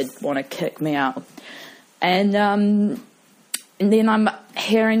why they'd want to kick me out. And then I'm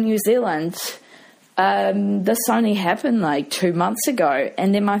here in New Zealand. This only happened like 2 months ago,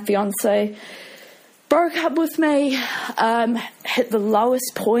 and then my fiance broke up with me, hit the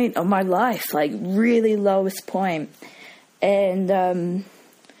lowest point of my life, like really lowest point. And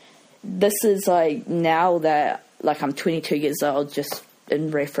this is like now that like I'm 22 years old, just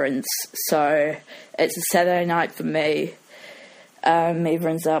in reference. So it's a Saturday night for me.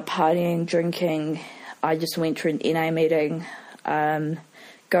 Everyone's out partying, drinking. I just went to an NA meeting,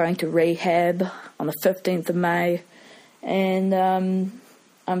 going to rehab on the 15th of May, and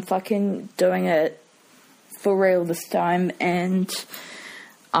I'm fucking doing it for real this time. And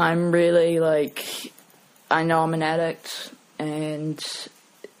I'm really like, I know I'm an addict, and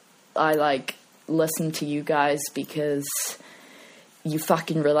I like listen to you guys because you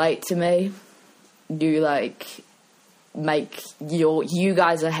fucking relate to me. You like make you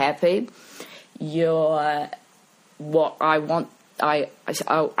guys are happy. You're what I want. I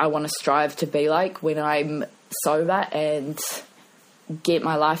want to strive to be like when I'm sober and get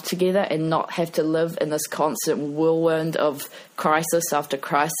my life together and not have to live in this constant whirlwind of crisis after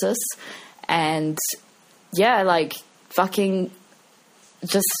crisis. And yeah, like fucking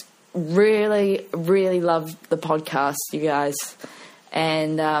just really, really love the podcast, you guys.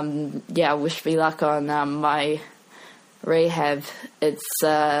 And yeah, wish me luck on my rehab. It's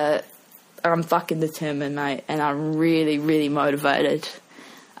I'm fucking determined, mate, and I'm really, really motivated.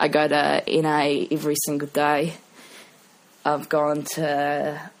 I go to NA every single day. I've gone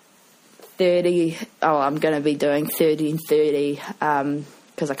to 30. Oh, I'm going to be doing 30 and 30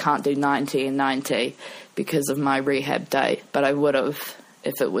 because I can't do 90 and 90 because of my rehab date. But I would have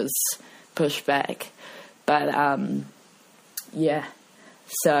if it was pushed back. But yeah.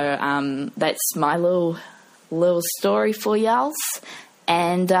 So that's my little story for y'all.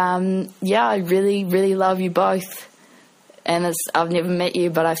 And yeah, I really, really love you both. And I've never met you,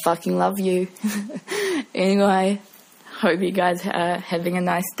 but I fucking love you. Anyway, hope you guys are having a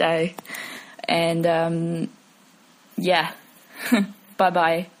nice day. And yeah,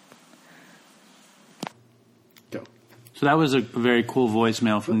 bye-bye. Go. So that was a very cool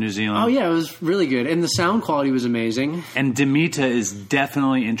voicemail from New Zealand. Oh, yeah, it was really good. And the sound quality was amazing. And Demita is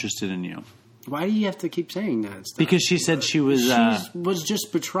definitely interested in you. Why do you have to keep saying that stuff? Because she said she was... She was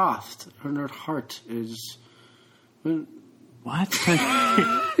just betrothed. Her heart is... What?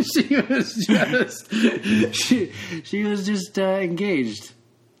 she was just engaged.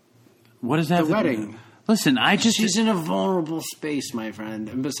 What is that? The wedding. Listen, She's in a vulnerable space, my friend.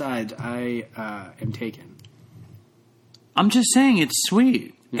 And besides, I am taken. I'm just saying it's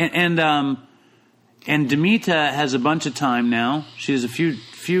sweet. Yeah. And Demita has a bunch of time now. She has a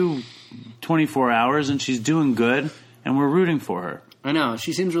few 24 hours, and she's doing good, and we're rooting for her. I know.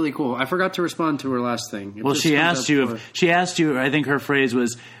 She seems really cool. I forgot to respond to her last thing. Well, she asked you. I think her phrase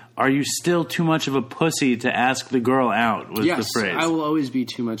was, "Are you still too much of a pussy to ask the girl out?" Was yes, the phrase. I will always be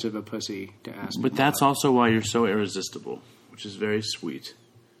too much of a pussy to ask. But that's also why you're so irresistible, which is very sweet.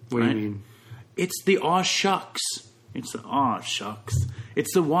 What do you mean? It's the aw shucks. It's the aw shucks.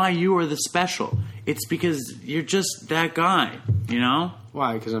 It's the why you are the special. It's because you're just that guy, you know?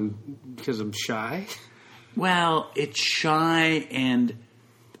 Why? Because I'm shy? Well, it's shy and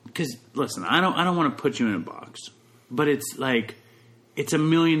because listen, I don't want to put you in a box, but it's like it's a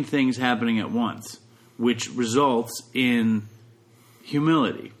million things happening at once, which results in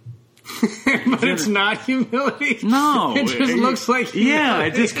humility. But it's not humility. No. It just looks like humility. Yeah,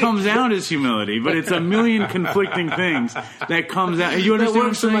 it just comes out as humility, but it's a million conflicting things that comes out. You understand that what I'm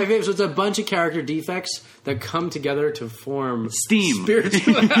works in saying? my face. So it's a bunch of character defects that come together to form Steam.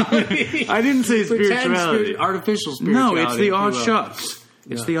 Spirituality. I didn't say spirituality. Artificial spirituality. No, it's the aw shucks.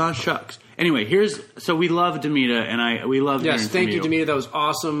 It's the aw shucks. Anyway, so we love Demita, and we love hearing from thank you, Demita. That was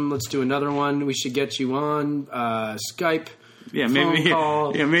awesome. Let's do another one. We should get you on Skype. Yeah, phone maybe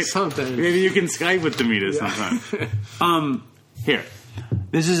call, maybe something. Maybe you can Skype with Demita sometime. Here,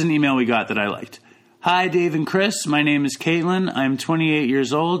 this is an email we got that I liked. Hi, Dave and Chris. My name is Caitlin. I'm 28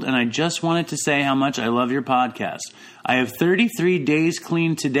 years old, and I just wanted to say how much I love your podcast. I have 33 days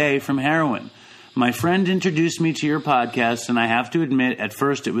clean today from heroin. My friend introduced me to your podcast, and I have to admit, at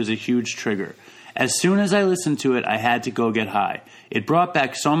first it was a huge trigger. As soon as I listened to it, I had to go get high. It brought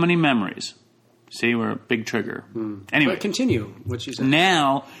back so many memories. See, we're a big trigger. Anyway. But continue what you said.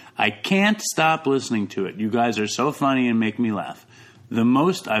 Now, I can't stop listening to it. You guys are so funny and make me laugh. The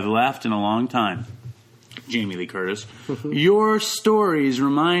most I've laughed in a long time. Jamie Lee Curtis. Your stories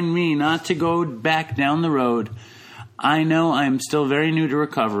remind me not to go back down the road. I know I'm still very new to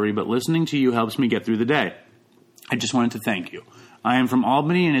recovery, but listening to you helps me get through the day. I just wanted to thank you. I am from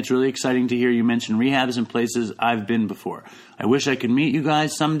Albany, and it's really exciting to hear you mention rehabs and places I've been before. I wish I could meet you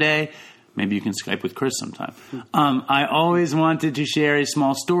guys someday. Maybe you can Skype with Chris sometime. I always wanted to share a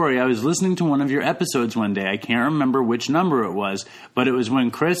small story. I was listening to one of your episodes one day. I can't remember which number it was, but it was when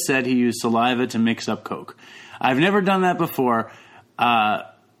Chris said he used saliva to mix up Coke. I've never done that before, my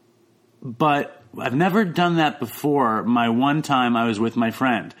one time I was with my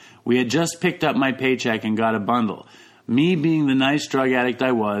friend. We had just picked up my paycheck and got a bundle. Me being the nice drug addict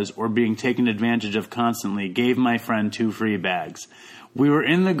I was, or being taken advantage of constantly, gave my friend 2 free bags. We were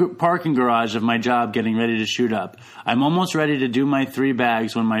in the parking garage of my job getting ready to shoot up. I'm almost ready to do my 3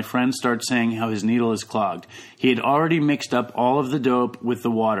 bags when my friend starts saying how his needle is clogged. He had already mixed up all of the dope with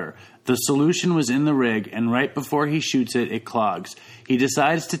the water. The solution was in the rig, and right before he shoots it, it clogs. He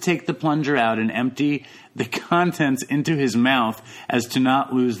decides to take the plunger out and empty the contents into his mouth as to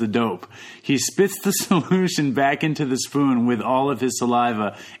not lose the dope. He spits the solution back into the spoon with all of his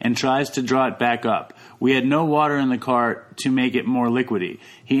saliva and tries to draw it back up. We had no water in the car to make it more liquidy.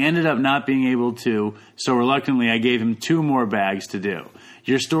 He ended up not being able to, so reluctantly I gave him 2 more bags to do.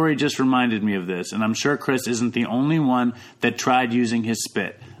 Your story just reminded me of this, and I'm sure Chris isn't the only one that tried using his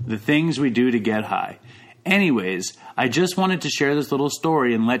spit. The things we do to get high. Anyways, I just wanted to share this little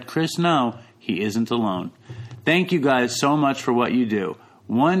story and let Chris know he isn't alone. Thank you guys so much for what you do.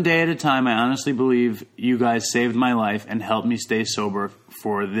 One day at a time, I honestly believe you guys saved my life and helped me stay sober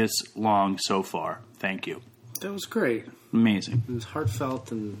for this long so far. Thank you. That was great. Amazing. It was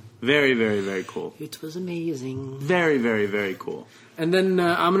heartfelt and... Very, very, very cool. It was amazing. Very, very, very cool. And then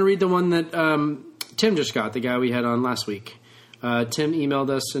I'm going to read the one that Tim just got, the guy we had on last week. Tim emailed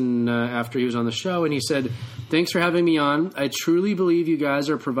us after he was on the show, and he said, "Thanks for having me on. I truly believe you guys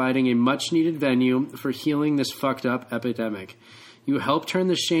are providing a much-needed venue for healing this fucked-up epidemic. You help turn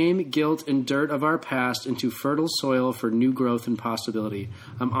the shame, guilt, and dirt of our past into fertile soil for new growth and possibility.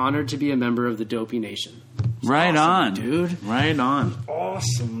 I'm honored to be a member of the Dopey Nation." Right awesome, on, dude. Right on.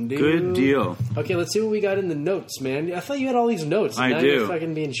 Awesome, dude. Good deal. Okay, let's see what we got in the notes, man. I thought you had all these notes. I now do. You're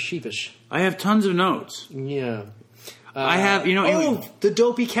fucking being sheepish. I have tons of notes. Yeah. I have, the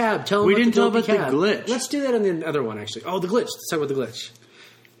Dopey Cab. Tell them we about didn't the talk Dopey about Cab. the glitch. Let's do that on the other one, actually. Oh, the glitch. Let's talk about the glitch.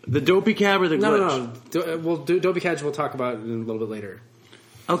 The Dopey Cab or the glitch? No. We'll do Dopey Cabs. We'll talk about it in a little bit later.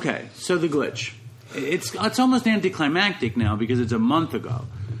 Okay, so the glitch. It's almost anticlimactic now because it's a month ago.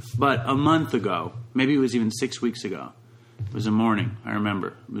 But a month ago, maybe it was even 6 weeks ago, it was a morning, I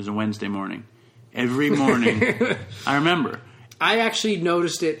remember. It was a Wednesday morning. Every morning, I remember. I actually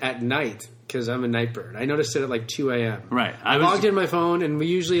noticed it at night because I'm a night bird. I noticed it at like 2 a.m. Right. I logged in my phone, and we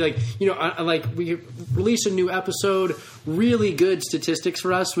usually we release a new episode. Really good statistics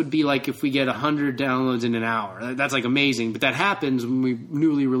for us would be like if we get 100 downloads in an hour. That's like amazing. But that happens when we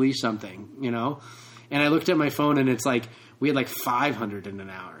newly release something, you know? And I looked at my phone, and it's like we had like 500 in an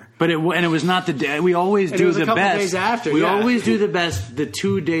hour. But it was not the day. We always do the best. Days after, we always do the best the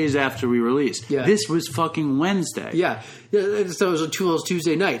 2 days after we release. Yeah. This was fucking Wednesday. Yeah. So it was a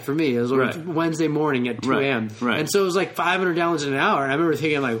Tuesday night for me. It was like Wednesday morning at 2 a.m. Right. And so it was like 500 downloads in an hour. And I remember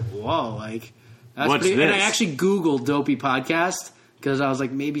thinking like, whoa, like that's what's pretty. this? And I actually Googled Dopey Podcast because I was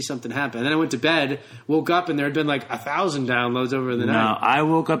like, maybe something happened. And then I went to bed, woke up, and there had been like 1,000 downloads over the night. No, I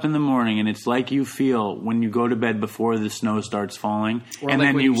woke up in the morning, and it's like you feel when you go to bed before the snow starts falling. Or and like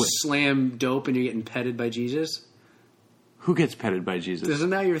then when you slam dope and you're getting petted by Jesus. Who gets petted by Jesus? Isn't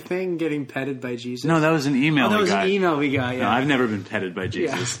that your thing, getting petted by Jesus? No, that was an email that we was got. an email we got, yeah. No, I've never been petted by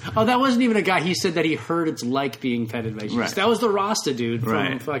Jesus. Yeah. Oh, that wasn't even a guy. He said that he heard it's like being petted by Jesus. Right. That was the Rasta dude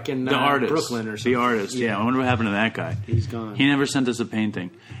from fucking the artist, Brooklyn or something. The artist, yeah. I wonder what happened to that guy. He's gone. He never sent us a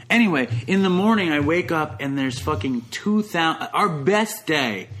painting. Anyway, in the morning I wake up and there's fucking 2,000. Our best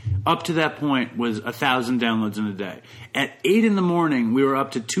day up to that point was 1,000 downloads in a day. At 8 in the morning, we were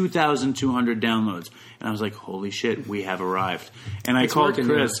up to 2,200 downloads. And I was like, holy shit, we have arrived. And I called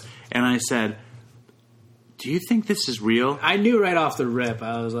Chris and I said, do you think this is real? I knew right off the rip.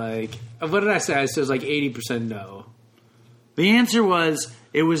 I was like, what did I say? I said it was like 80% no. The answer was,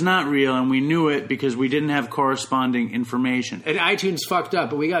 it was not real, and we knew it because we didn't have corresponding information. And iTunes fucked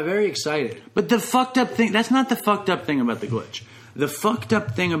up, but we got very excited. But the fucked up thing, that's not the fucked up thing about the glitch. The fucked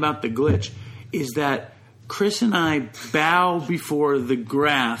up thing about the glitch is that Chris and I bow before the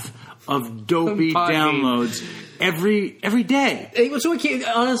graph of dopey downloads every day. So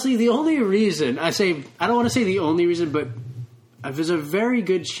honestly, the only reason I don't want to say the only reason, but there's a very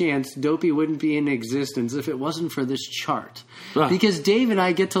good chance Dopey wouldn't be in existence if it wasn't for this chart. Because Dave and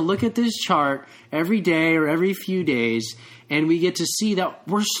I get to look at this chart every day or every few days, and we get to see that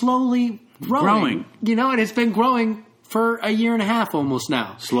we're slowly growing. You know, and it's been growing for a year and a half almost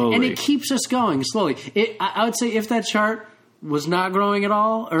now. Slowly. And it keeps us going slowly. I would say if that chart was not growing at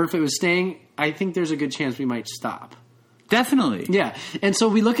all, or if it was staying, I think there's a good chance we might stop. Definitely. Yeah. And so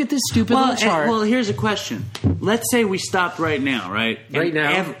we look at this stupid little chart. Well, here's a question. Let's say we stopped right now, right? Right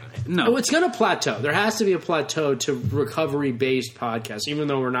now? No. Oh, it's going to plateau. There has to be a plateau to recovery-based podcasts, even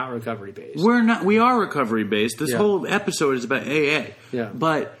though we're not recovery-based. We are recovery-based. This whole episode is about AA. Yeah.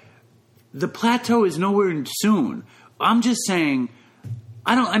 But the plateau is nowhere soon. I'm just saying,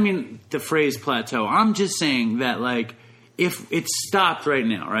 the phrase plateau. I'm just saying that, like, if it stopped right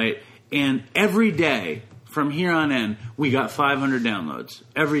now, right, and every day from here on in, we got 500 downloads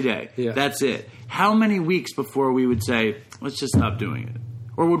every day. Yeah. That's it. How many weeks before we would say, let's just stop doing it?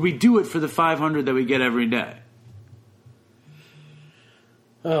 Or would we do it for the 500 that we get every day?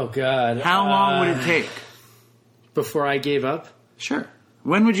 Oh, God. How long would it take? Before I gave up? Sure.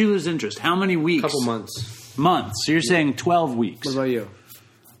 When would you lose interest? How many weeks? A couple months. Months. So you're saying 12 weeks. What about you?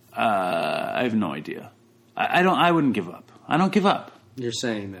 I have no idea. I wouldn't give up. I don't give up. You're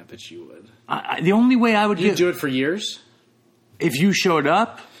saying that, but you would. The only way I would You'd do it for years? If you showed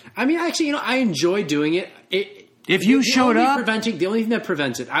up? I mean, actually, I enjoy doing it. If you showed up? The only thing that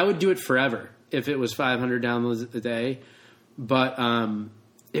prevents it, I would do it forever if it was 500 downloads a day. But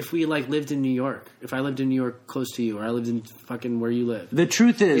if we lived in New York, if I lived in New York close to you, or I lived in fucking where you live. The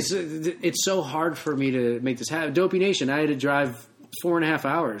truth is, it's so hard for me to make this happen. Dopey Nation, I had to drive 4.5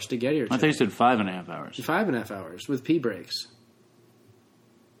 hours to get here today. I thought you said 5.5 hours. 5.5 hours with pee breaks.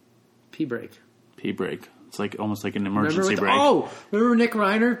 Pee break. Pee break. It's almost like an emergency break. Remember Nick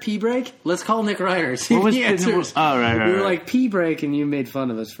Reiner, pee break? Let's call Nick Reiner. See what was the answers. Right. We were like, pee break, and you made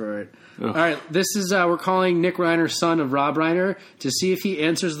fun of us for it. Ugh. All right, this is, we're calling Nick Reiner, son of Rob Reiner, to see if he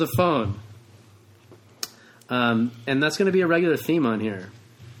answers the phone. And that's going to be a regular theme on here.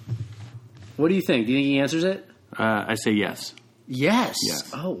 What do you think? Do you think he answers it? I say yes. Yes? Yes.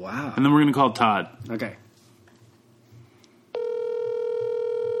 Oh, wow. And then we're going to call Todd. Okay.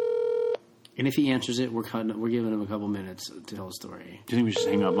 And if he answers it, we're giving him a couple minutes to tell a story. Do you think we should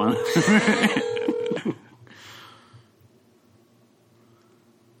hang up on it?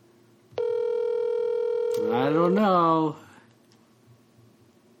 I don't know.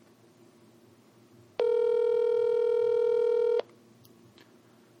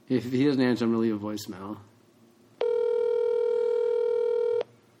 If he doesn't answer, I'm going to leave a voicemail.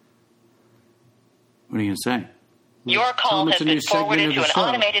 What are you going to say? Your call has been forwarded to an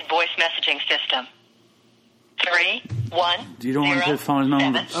automated voice messaging system. 3, 1, you don't 0, want to phone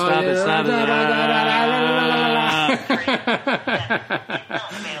number. Stop it.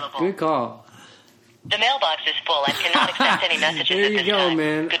 Good call. The mailbox is full and cannot accept any messages there at this you go, time.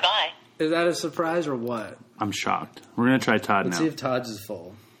 Man. Goodbye. Is that a surprise or what? I'm shocked. We're going to try Todd Let's now. see if Todd's is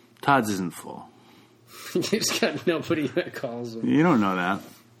full. Todd's isn't full. He's got nobody that calls him. You don't know that.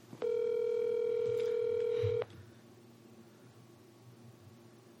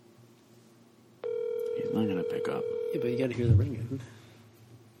 pick up. Yeah, but you got to hear the ringing.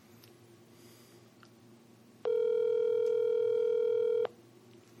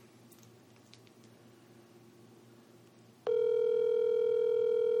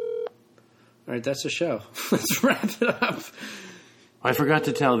 All right, that's the show. Let's wrap it up. I forgot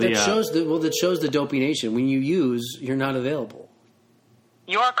to tell that shows the Dopey Nation. When you use, you're not available.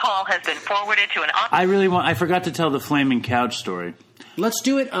 Your call has been forwarded to an. I forgot to tell the flaming couch story. Let's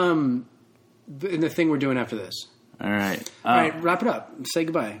do it. In the thing we're doing after this. All right. All right. Wrap it up. Say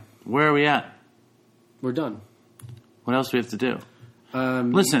goodbye. Where are we at? We're done. What else do we have to do?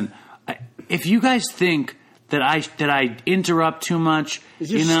 Listen, if you guys think that I interrupt too much,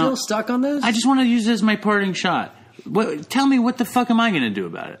 you're still stuck on this? I just want to use this as my parting shot. Tell me, what the fuck am I going to do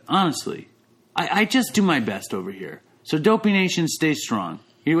about it? Honestly, I just do my best over here. So, Dopey Nation, stay strong.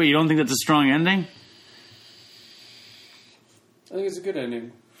 You don't think that's a strong ending? I think it's a good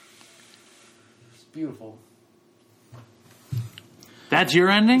ending. It's beautiful. That's your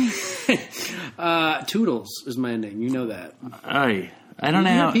ending? Toodles is my ending. You know that. I don't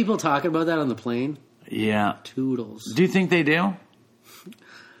know how... hear people talking about that on the plane? Yeah. Toodles. Do you think they do?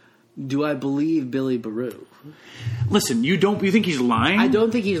 Do I believe Billy Baru? Listen, you think he's lying? I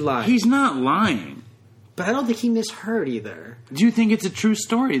don't think he's lying. He's not lying. But I don't think he misheard either. Do you think it's a true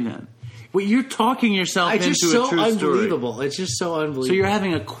story then? Well, you're talking yourself into a true story. It's just so unbelievable. It's just so unbelievable. So you're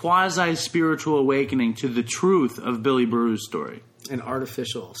having a quasi-spiritual awakening to the truth of Billy Baru's story. An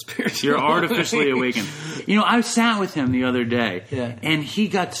artificial spiritual. You're artificially awakened. I sat with him the other day, and he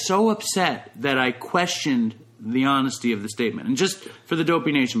got so upset that I questioned the honesty of the statement. And just for the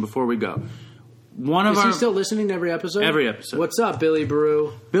Dopey Nation, before we go, is he still listening to every episode? Every episode. What's up, Billy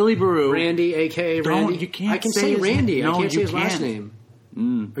Baru? Billy Baru. Randy, a.k.a. Randy. You can't I can say Randy. No, I can't say his last name.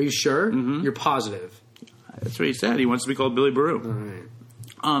 Are you sure? Mm-hmm. You're positive? That's what he said. He wants to be called Billy Baru.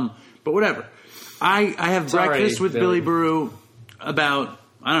 All right. But whatever. I have breakfast with Billy Baru about,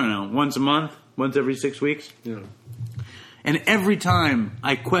 I don't know, once a month, once every 6 weeks. Yeah. And every time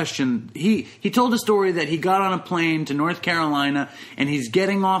I question, he told a story that he got on a plane to North Carolina, and he's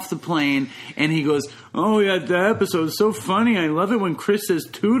getting off the plane, and he goes, "Oh yeah, the episode's so funny. I love it when Chris says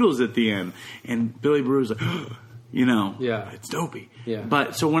toodles at the end." And Billy Baru's like, yeah, it's dopey. Yeah.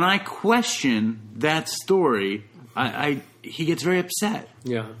 But so when I question that story, he gets very upset.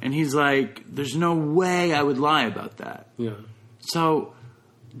 Yeah. And he's like, "There's no way I would lie about that." Yeah. So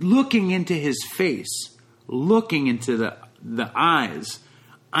looking into his face, looking into the eyes,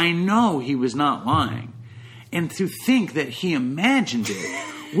 I know he was not lying. And to think that he imagined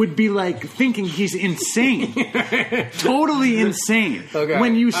it would be like thinking he's insane. Totally insane. Okay.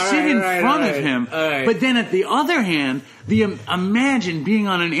 When you sit in front of him. But then at the other hand, imagine being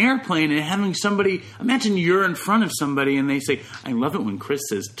on an airplane and having somebody, imagine you're in front of somebody and they say, "I love it when Chris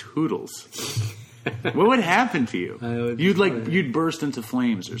says toodles." What would happen to you? You'd burst into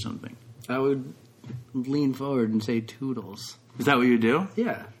flames or something. I would lean forward and say toodles. Is that what you do?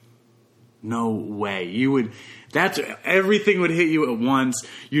 Yeah. No way. You would. Everything would hit you at once.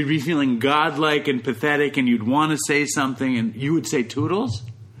 You'd be feeling godlike and pathetic, and you'd want to say something, and you would say toodles?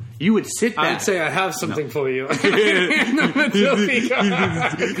 You would sit back. I would say, "I have something for you."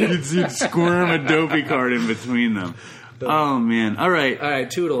 You'd squirm a dopey card in between them. Oh, man. All right,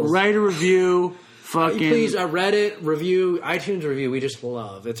 toodles. Write a review. Please, a Reddit review, iTunes review, we just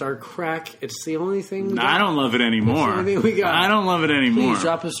love. It's our crack. It's the only thing we got. I don't love it anymore. It's the only thing we got. I don't love it anymore. Please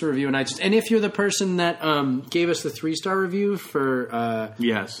drop us a review on iTunes. And if you're the person that gave us the 3-star review for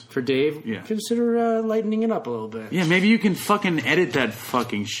Dave, consider lightening it up a little bit. Yeah, maybe you can fucking edit that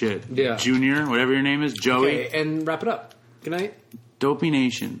fucking shit. Yeah. Junior, whatever your name is, Joey. Okay, and wrap it up. Good night. Dopey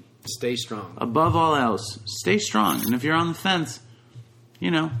Nation. Stay strong. Above all else, stay strong. And if you're on the fence,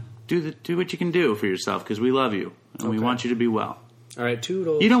 do what you can do for yourself, because we love you and we want you to be well. All right,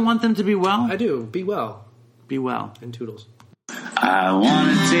 toodles. You don't want them to be well? I do. Be well. Be well. And toodles. I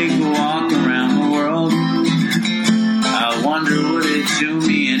want to take a walk around the world. I wonder would it do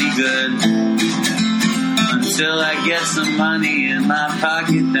me any good? Until I get some money in my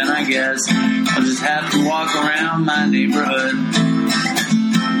pocket, then I guess I'll just have to walk around my neighborhood.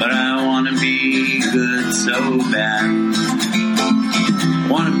 But I want to be good so bad.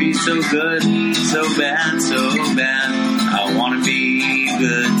 Want to be so good, so bad, so bad. I want to be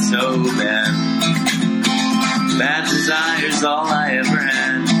good so bad. Bad desire's all I ever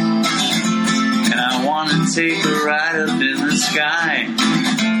had. And I want to take a ride up in the sky.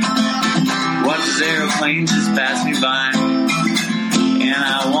 Watch this airplane just pass me by. And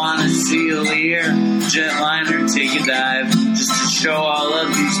I want to see a Lear jetliner take a dive, just to show all of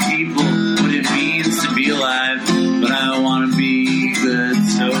these people what it means to be alive. But I want to be good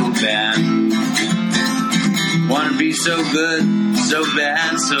so bad. so good, so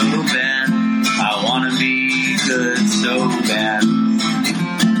bad, so bad. I wanna be good, so bad.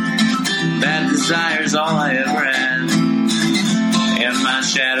 Bad desire's all I ever had. And my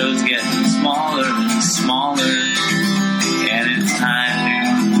shadow's getting smaller and smaller. And it's time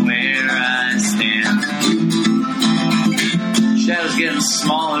to know where I stand. Shadow's getting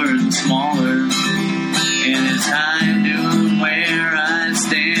smaller and smaller. And it's time to know where I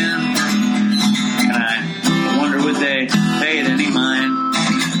stand. And I wonder would they pay it any mind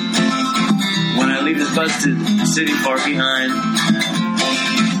when I leave this busted city far behind.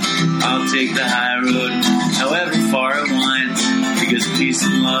 I'll take the high road, however far it winds, because peace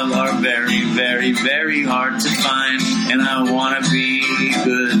and love are very, very, very hard to find. And I wanna be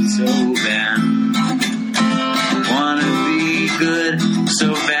good so bad. Wanna be good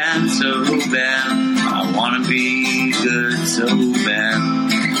so bad, so bad. I wanna be good so bad.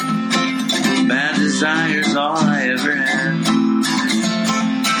 Bad desire's all I ever had.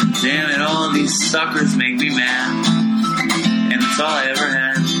 Damn it, all these suckers make me mad. And it's all I ever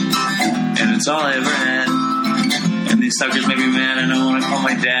had. And it's all I ever had. And these suckers make me mad, and I wanna call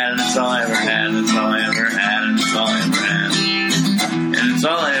my dad. And it's all I ever had. And it's all I ever had. And it's all I ever had. And it's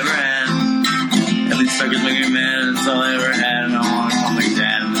all I ever had. And these suckers make me mad, and it's all I ever had. And I wanna call my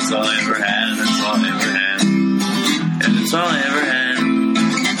dad. And it's all I ever had.